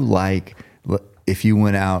 do you like, if you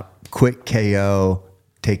went out quick KO,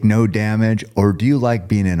 take no damage, or do you like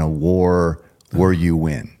being in a war where you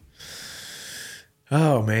win?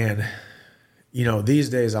 Oh man, you know, these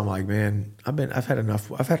days I'm like, man, I've had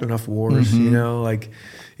enough wars. You know, like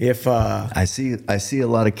if I see a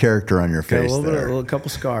lot of character on your face. A couple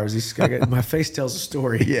scars. My face tells a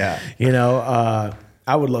story. Yeah, you know.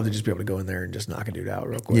 I would love to just be able to go in there and just knock a dude out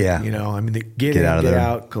real quick. Yeah. You know, I mean, get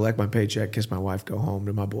out, collect my paycheck, kiss my wife, go home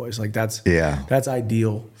to my boys. Like that's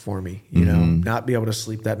ideal for me, you know, not be able to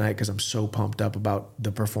sleep that night because I'm so pumped up about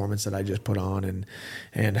the performance that I just put on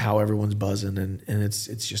and how everyone's buzzing and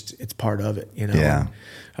it's part of it, you know? Yeah.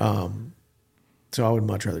 So I would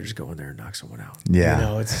much rather just go in there and knock someone out. Yeah. You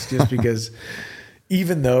know, it's just because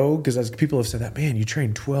even though, because as people have said that, man, you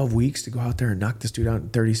trained 12 weeks to go out there and knock this dude out in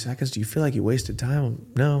 30 seconds. Do you feel like you wasted time?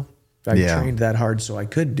 No, I trained that hard so I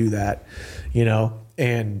could do that, you know,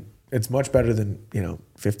 and it's much better than, you know,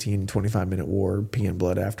 15, 25 minute war, peeing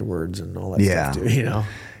blood afterwards and all that stuff too, you know?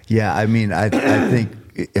 Yeah. I mean, I think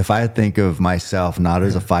if I think of myself, not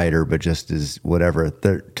as a fighter, but just as whatever,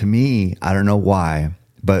 to me, I don't know why,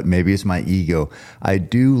 but maybe it's my ego. I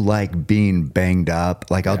do like being banged up.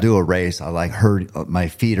 Like I'll do a race. I like hurt. My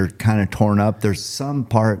feet are kind of torn up. There's some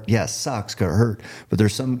part, it sucks, got hurt, but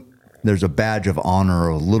there's a badge of honor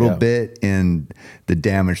a little bit in the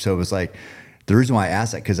damage. So it was like, the reason why I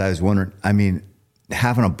asked that, because I was wondering, I mean,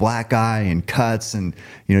 having a black eye and cuts and,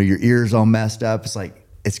 you know, your ears all messed up. It's like,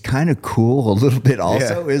 it's kind of cool a little bit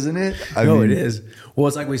also, isn't it? I mean, it is. Well,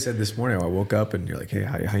 it's like we said this morning. I woke up and you're like, hey,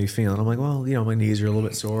 how you feeling? I'm like, well, you know, my knees are a little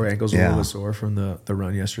bit sore. Ankles are a little bit sore from the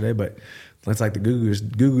run yesterday. But it's like the Goo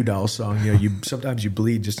Goo Dolls song. You know, sometimes you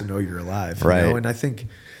bleed just to know you're alive. Right. You know? And I think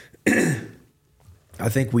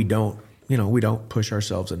we don't push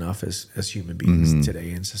ourselves enough as human beings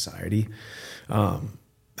today in society. I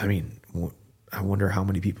mean, I wonder how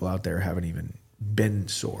many people out there haven't even been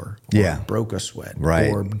sore or broke a sweat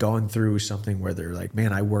or gone through something where they're like,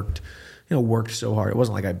 man, I worked so hard. It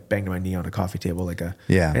wasn't like I banged my knee on a coffee table, like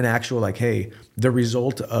an actual, like, hey, the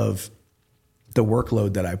result of the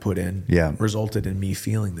workload that I put in resulted in me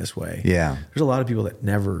feeling this way. Yeah. There's a lot of people that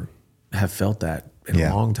never have felt that in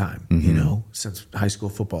a long time, you know, since high school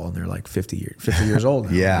football, and they're like 50 years old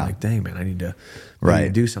now. Yeah. Like, dang, man, I need to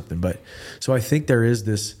do something. But so I think there is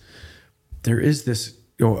this,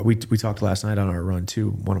 you know, we talked last night on our run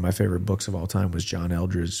too. One of my favorite books of all time was John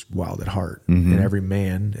Eldredge's Wild at Heart. And every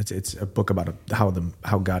man, it's a book about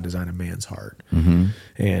how God designed a man's heart.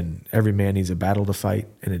 And every man needs a battle to fight,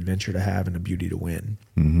 an adventure to have, and a beauty to win.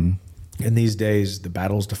 And these days, the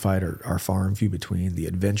battles to fight are far and few between. The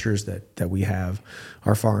adventures that we have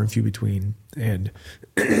are far and few between. And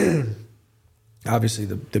obviously,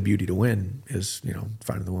 the beauty to win is, you know,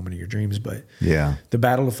 finding the woman of your dreams. But the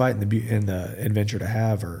battle to fight and the adventure to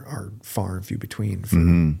have are far and few between for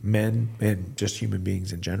men and just human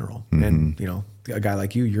beings in general. And, you know, a guy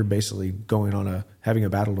like you're basically going on having a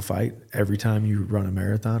battle to fight every time you run a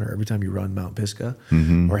marathon or every time you run Mount Pisgah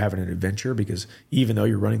or having an adventure, because even though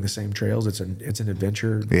you're running the same trails, it's an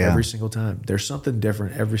adventure every single time. There's something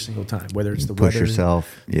different every single time, whether it's the push weather.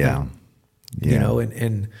 Yourself. Yeah. You know,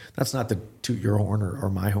 and that's not to toot your horn or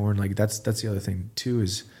my horn. Like that's the other thing too,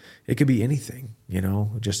 is it could be anything, you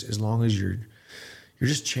know, just as long as you're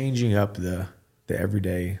just changing up the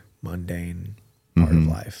everyday mundane part of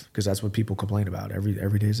life. Because that's what people complain about. Every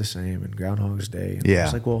day is the same, and Groundhog's Day. And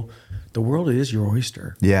it's like, well, the world is your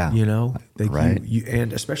oyster. Yeah. You know, like you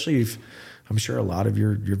and especially if I'm sure a lot of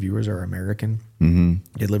your viewers are American.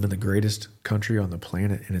 They live in the greatest country on the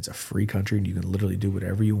planet, and it's a free country, and you can literally do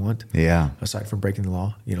whatever you want. Yeah. Aside from breaking the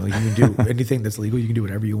law, you know, you can do anything that's legal. You can do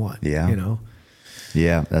whatever you want. Yeah. You know.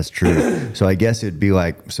 Yeah, that's true. So I guess it'd be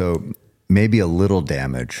like, maybe a little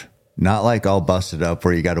damage, not like all busted up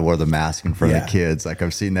where you got to wear the mask in front of the kids. Like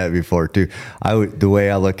I've seen that before too. The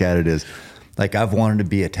way I look at it is, like, I've wanted to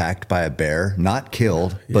be attacked by a bear, not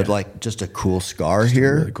killed, but like just a cool scar just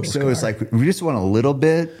here. Really cool scar. It's like we just want a little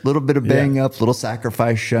bit of bang up, little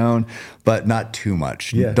sacrifice shown, but not too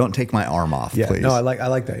much. Don't take my arm off, please. No, I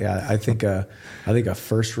like that. Yeah, I think a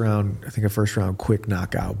first round quick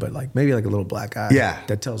knockout, but like maybe like a little black eye. Yeah,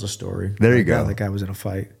 that tells a story. There you go. That guy was in a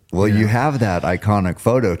fight. Well, you have that iconic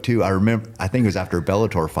photo too. I think it was after a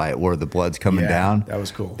Bellator fight where the blood's coming down. That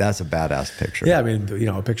was cool. That's a badass picture. Yeah, I mean, you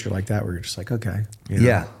know, a picture like that where you're just like, okay. You know,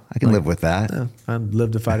 yeah, I can live with that. I'd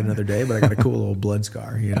live to fight another day, but I got a cool little blood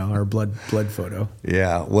scar, you know, or blood photo.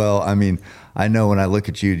 Yeah, well, I mean, I know when I look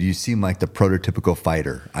at you, you seem like the prototypical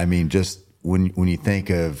fighter. I mean, just when you think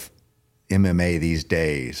of MMA these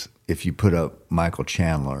days, if you put up Michael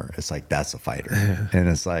Chandler, it's like that's a fighter, and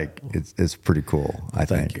it's like it's pretty cool. I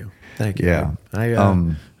think. Thank you. Yeah,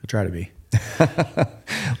 I try to be.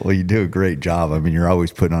 Well, you do a great job. I mean, you're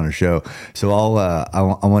always putting on a show. So I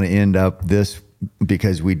want to end up this,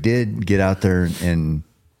 because we did get out there and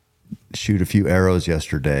shoot a few arrows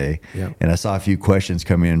yesterday, and I saw a few questions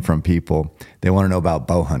coming in from people. They want to know about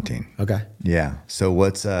bow hunting. Okay. Yeah. So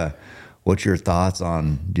what's your thoughts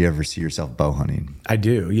on, do you ever see yourself bow hunting? I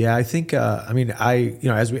do. Yeah. I think,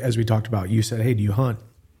 as we talked about, you said, hey, do you hunt?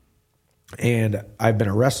 And I've been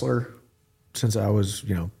a wrestler since I was,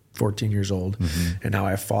 14 years old. And now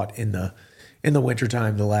I've fought in the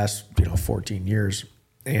wintertime the last, 14 years.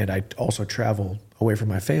 And I also travel away from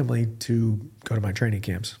my family to go to my training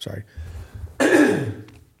camps. Sorry.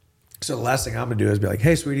 So the last thing I'm going to do is be like,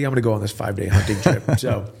 hey, sweetie, I'm going to go on this 5-day hunting trip.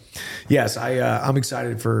 So yes, I'm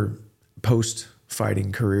excited for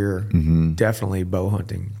post-fighting career. Definitely bow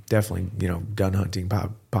hunting, definitely, gun hunting,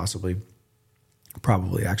 possibly,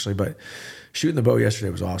 probably actually, but shooting the bow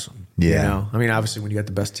yesterday was awesome. Yeah. I mean, obviously when you got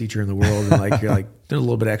the best teacher in the world and like, you're like, there's a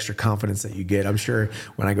little bit of extra confidence that you get. I'm sure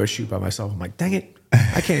when I go shoot by myself, I'm like, dang it,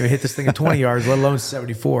 I can't even hit this thing at 20 yards, let alone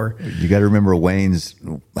 74. You got to remember Wayne's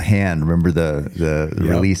hand. Remember the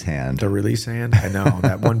release hand. The release hand. I know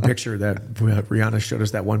that one picture that Rihanna showed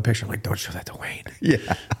us. That one picture. I'm like, don't show that to Wayne.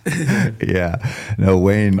 Yeah, yeah. No,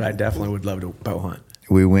 Wayne. But I definitely would love to bow hunt.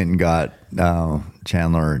 We went and got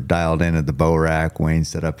Chandler dialed in at the bow rack. Wayne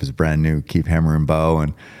set up his brand new Keep Hammering bow,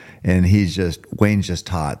 and Wayne's just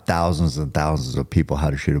taught thousands and thousands of people how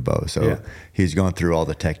to shoot a bow. So he's going through all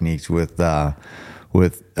the techniques with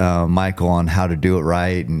Michael on how to do it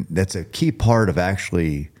right. And that's a key part of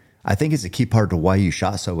I think it's a key part to why you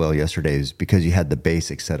shot so well yesterday is because you had the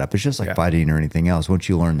basics set up. It's just like fighting or anything else. Once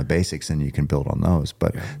you learn the basics, then you can build on those.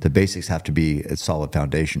 But the basics have to be a solid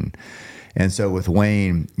foundation. And so with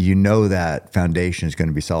Wayne, that foundation is going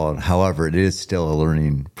to be solid. However, it is still a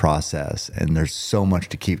learning process. And there's so much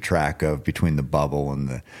to keep track of between the bubble and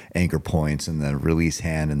the anchor points and the release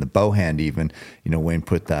hand and the bow hand even. Wayne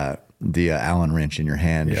put the Allen wrench in your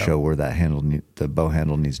hand to show where the bow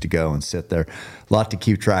handle needs to go and sit there. A lot to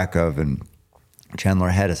keep track of. And Chandler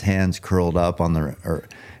had his hands curled up on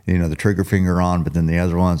the trigger finger on, but then the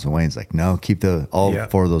other ones, and Wayne's like, no, keep all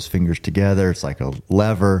 4 of those fingers together. It's like a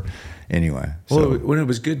lever. Anyway. Well, when it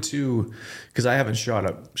was good to, because I haven't shot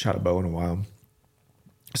a bow in a while.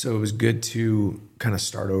 So it was good to kind of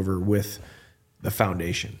start over with the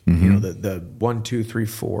foundation, the 1, 2, 3,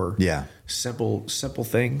 4 simple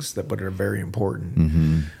things but are very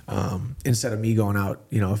important. Instead of me going out,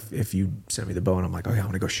 if you send me the bow and I'm like, okay, I'm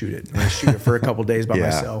going to go shoot it. And I shoot it for a couple days by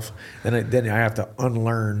myself. Then I have to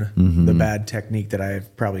unlearn the bad technique that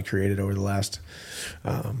I've probably created over the last,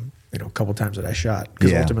 couple times that I shot.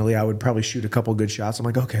 Because ultimately I would probably shoot a couple good shots. I'm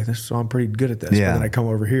like, okay, so I'm pretty good at this. Yeah. But then I come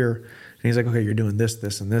over here and he's like, okay, you're doing this,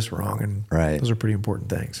 this, and this wrong. And those are pretty important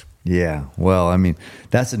things. Yeah. Well, I mean,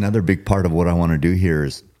 that's another big part of what I want to do here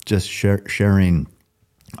is just sharing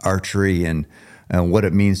archery and what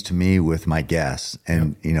it means to me with my guests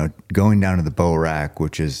and, going down to the bow rack,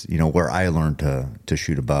 which is, where I learned to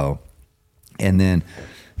shoot a bow, and then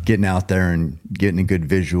getting out there and getting a good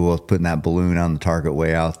visual of putting that balloon on the target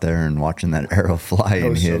way out there and watching that arrow fly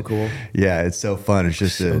and hit. So cool. Yeah, it's so fun. It's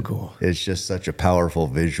just cool. It's just such a powerful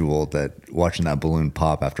visual that watching that balloon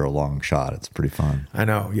pop after a long shot, it's pretty fun. I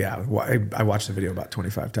know. Yeah, I watched the video about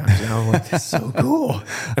 25 times. And I'm like, that's so cool.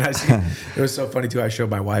 And it was so funny too. I showed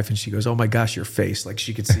my wife and she goes, "Oh my gosh, your face!" Like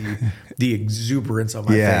she could see the exuberance on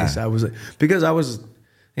my face. I was because I was,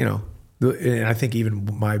 and I think even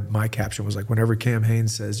my caption was like, whenever Cam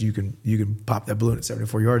Haynes says you can pop that balloon at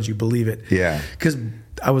 74 yards, you believe it. Yeah. Because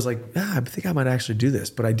I was like, I think I might actually do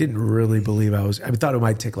this, but I didn't really believe I thought it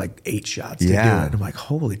might take like 8 shots to do it. And I'm like,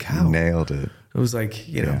 holy cow. Nailed it. It was like,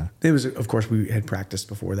 it was, of course, we had practiced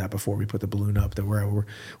before we put the balloon up to where we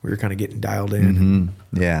were kind of getting dialed in.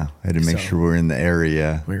 Yeah. I had to make sure we're in the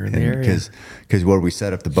area. We were in the area. Because where we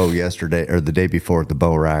set up the bow yesterday or the day before at the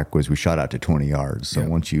bow rack was we shot out to 20 yards. So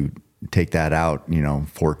once you take that out,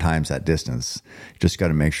 4 times that distance, you just got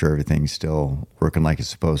to make sure everything's still working like it's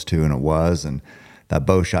supposed to. And it was, and that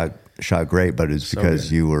bow shot great, but it's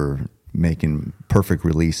because you were making perfect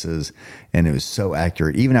releases and it was so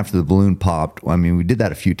accurate. Even after the balloon popped, I mean, we did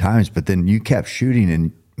that a few times, but then you kept shooting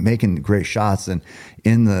and making great shots. And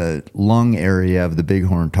in the lung area of the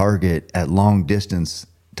bighorn target at long distance,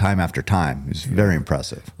 time after time, it was very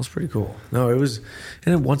impressive. It was pretty cool. No, it was,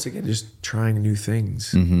 and then once again, just trying new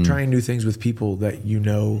things, trying new things with people that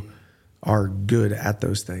are good at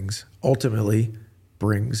those things, ultimately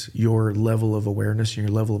brings your level of awareness and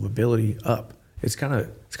your level of ability up. It's kind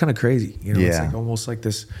of crazy, It's like almost like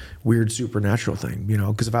this weird supernatural thing,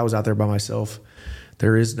 because if I was out there by myself,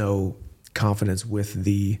 there is no confidence with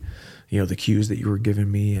the cues that you were giving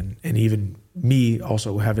me, and even me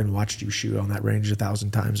also having watched you shoot on that range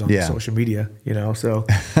 1,000 times on social media, so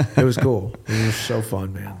it was cool. It was so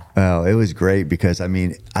fun, man. Well, it was great because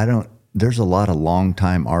there's a lot of long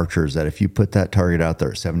time archers that if you put that target out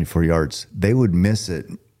there at 74 yards, they would miss it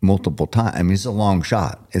multiple times. I mean, it's a long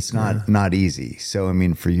shot. It's not easy. So, I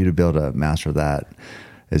mean, for you to be able to master that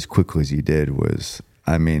as quickly as you did was,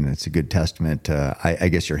 I mean, it's a good testament to, I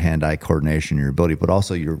guess, your hand-eye coordination, your ability, but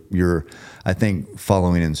also your, I think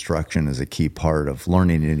following instruction is a key part of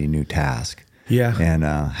learning any new task. Yeah. And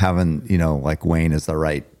having, like Wayne as the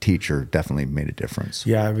right teacher definitely made a difference.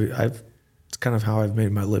 Yeah. It's kind of how I've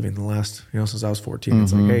made my living the last, since I was 14.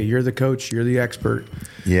 It's like, hey, you're the coach, you're the expert.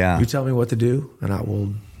 Yeah. You tell me what to do and I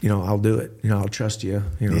will, I'll do it. I'll trust you.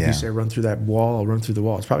 If you say run through that wall, I'll run through the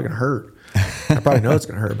wall. It's probably going to hurt. I probably know it's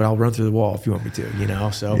going to hurt, but I'll run through the wall if you want me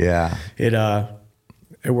to, So yeah,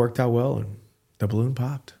 it worked out well and the balloon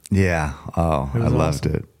popped. Yeah. Oh, I loved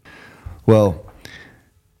awesome. it. Well,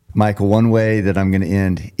 Michael, one way that I'm going to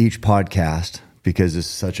end each podcast, because this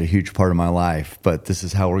is such a huge part of my life, but this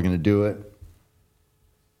is how we're going to do it.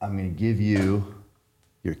 I'm going to give you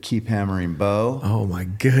your Keep Hammering bow. Oh my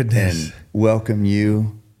goodness. And welcome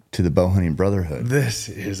you to the Bow Hunting Brotherhood. This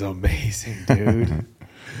is amazing, dude.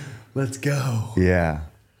 Let's go. Yeah.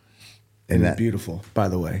 And it's beautiful, by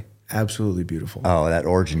the way. Absolutely beautiful. Oh, that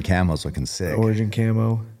origin camo's looking sick. Origin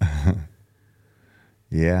camo.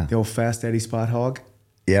 Yeah. The old Fast Eddie Spot Hog.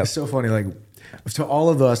 Yeah. It's so funny. Like, to all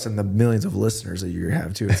of us and the millions of listeners that you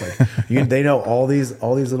have too, it's like they know all these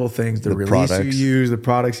little things, the release products. You use, the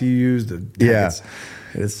products you use.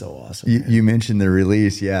 It's so awesome. You mentioned the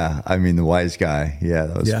release. Yeah. I mean, the wise guy. Yeah.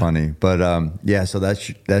 That was funny. But so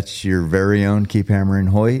that's your very own Keep Hammering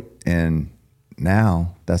Hoyt. And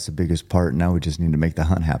now that's the biggest part. Now we just need to make the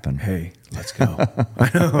hunt happen. Hey, let's go.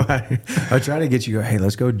 I know. I try to get you go, hey,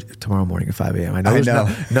 let's go tomorrow morning at 5 a.m. I know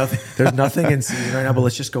there's nothing in season right now, but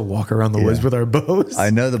let's just go walk around the woods with our bows.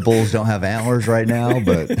 I know the bulls don't have antlers right now,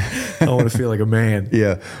 but I want to feel like a man.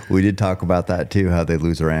 Yeah, we did talk about that too, how they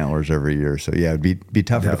lose their antlers every year. So yeah, it'd be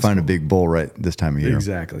tougher to find a big bull right this time of year.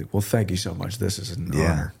 Exactly. Well, thank you so much. This is an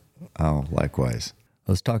honor. Oh, likewise.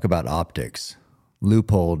 Let's talk about optics.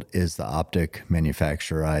 Leupold is the optic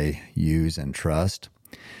manufacturer I use and trust.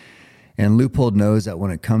 And Leupold knows that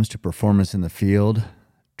when it comes to performance in the field,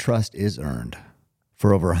 trust is earned.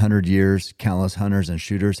 For over 100 years, countless hunters and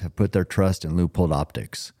shooters have put their trust in Leupold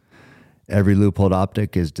optics. Every Leupold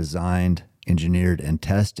optic is designed, engineered, and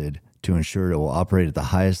tested to ensure it will operate at the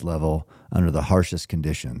highest level under the harshest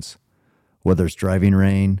conditions. Whether it's driving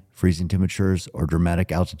rain, freezing temperatures, or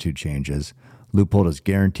dramatic altitude changes, Leupold is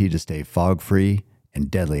guaranteed to stay fog-free and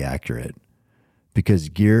deadly accurate. Because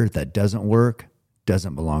gear that doesn't work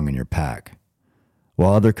doesn't belong in your pack.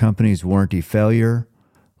 While other companies warranty failure,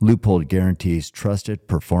 Leupold guarantees trusted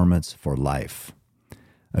performance for life.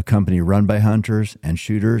 A company run by hunters and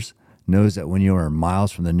shooters knows that when you are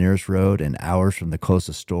miles from the nearest road and hours from the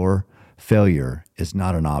closest store, failure is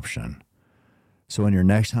not an option. So on your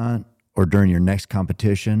next hunt or during your next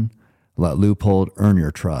competition, let Leupold earn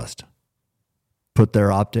your trust. Put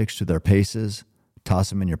their optics to their paces, toss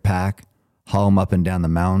them in your pack, haul them up and down the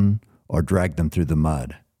mountain, or drag them through the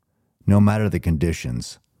mud. No matter the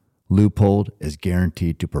conditions, Leupold is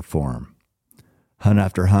guaranteed to perform. Hunt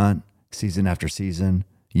after hunt, season after season,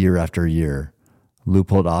 year after year,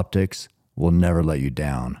 Leupold Optics will never let you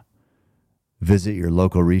down. Visit your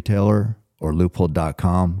local retailer or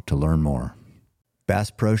leupold.com to learn more.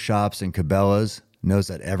 Bass Pro Shops and Cabela's knows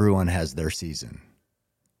that everyone has their season.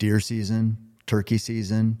 Deer season, turkey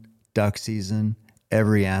season, duck season,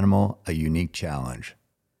 every animal a unique challenge.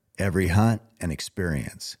 Every hunt an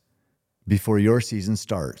experience. Before your season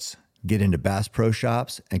starts, get into Bass Pro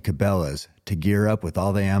Shops and Cabela's to gear up with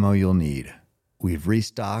all the ammo you'll need. We've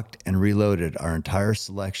restocked and reloaded our entire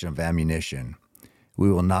selection of ammunition.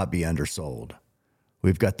 We will not be undersold.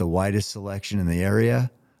 We've got the widest selection in the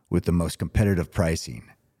area with the most competitive pricing.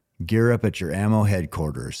 Gear up at your ammo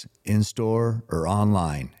headquarters, in-store or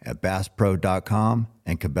online at basspro.com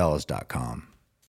and cabela's.com.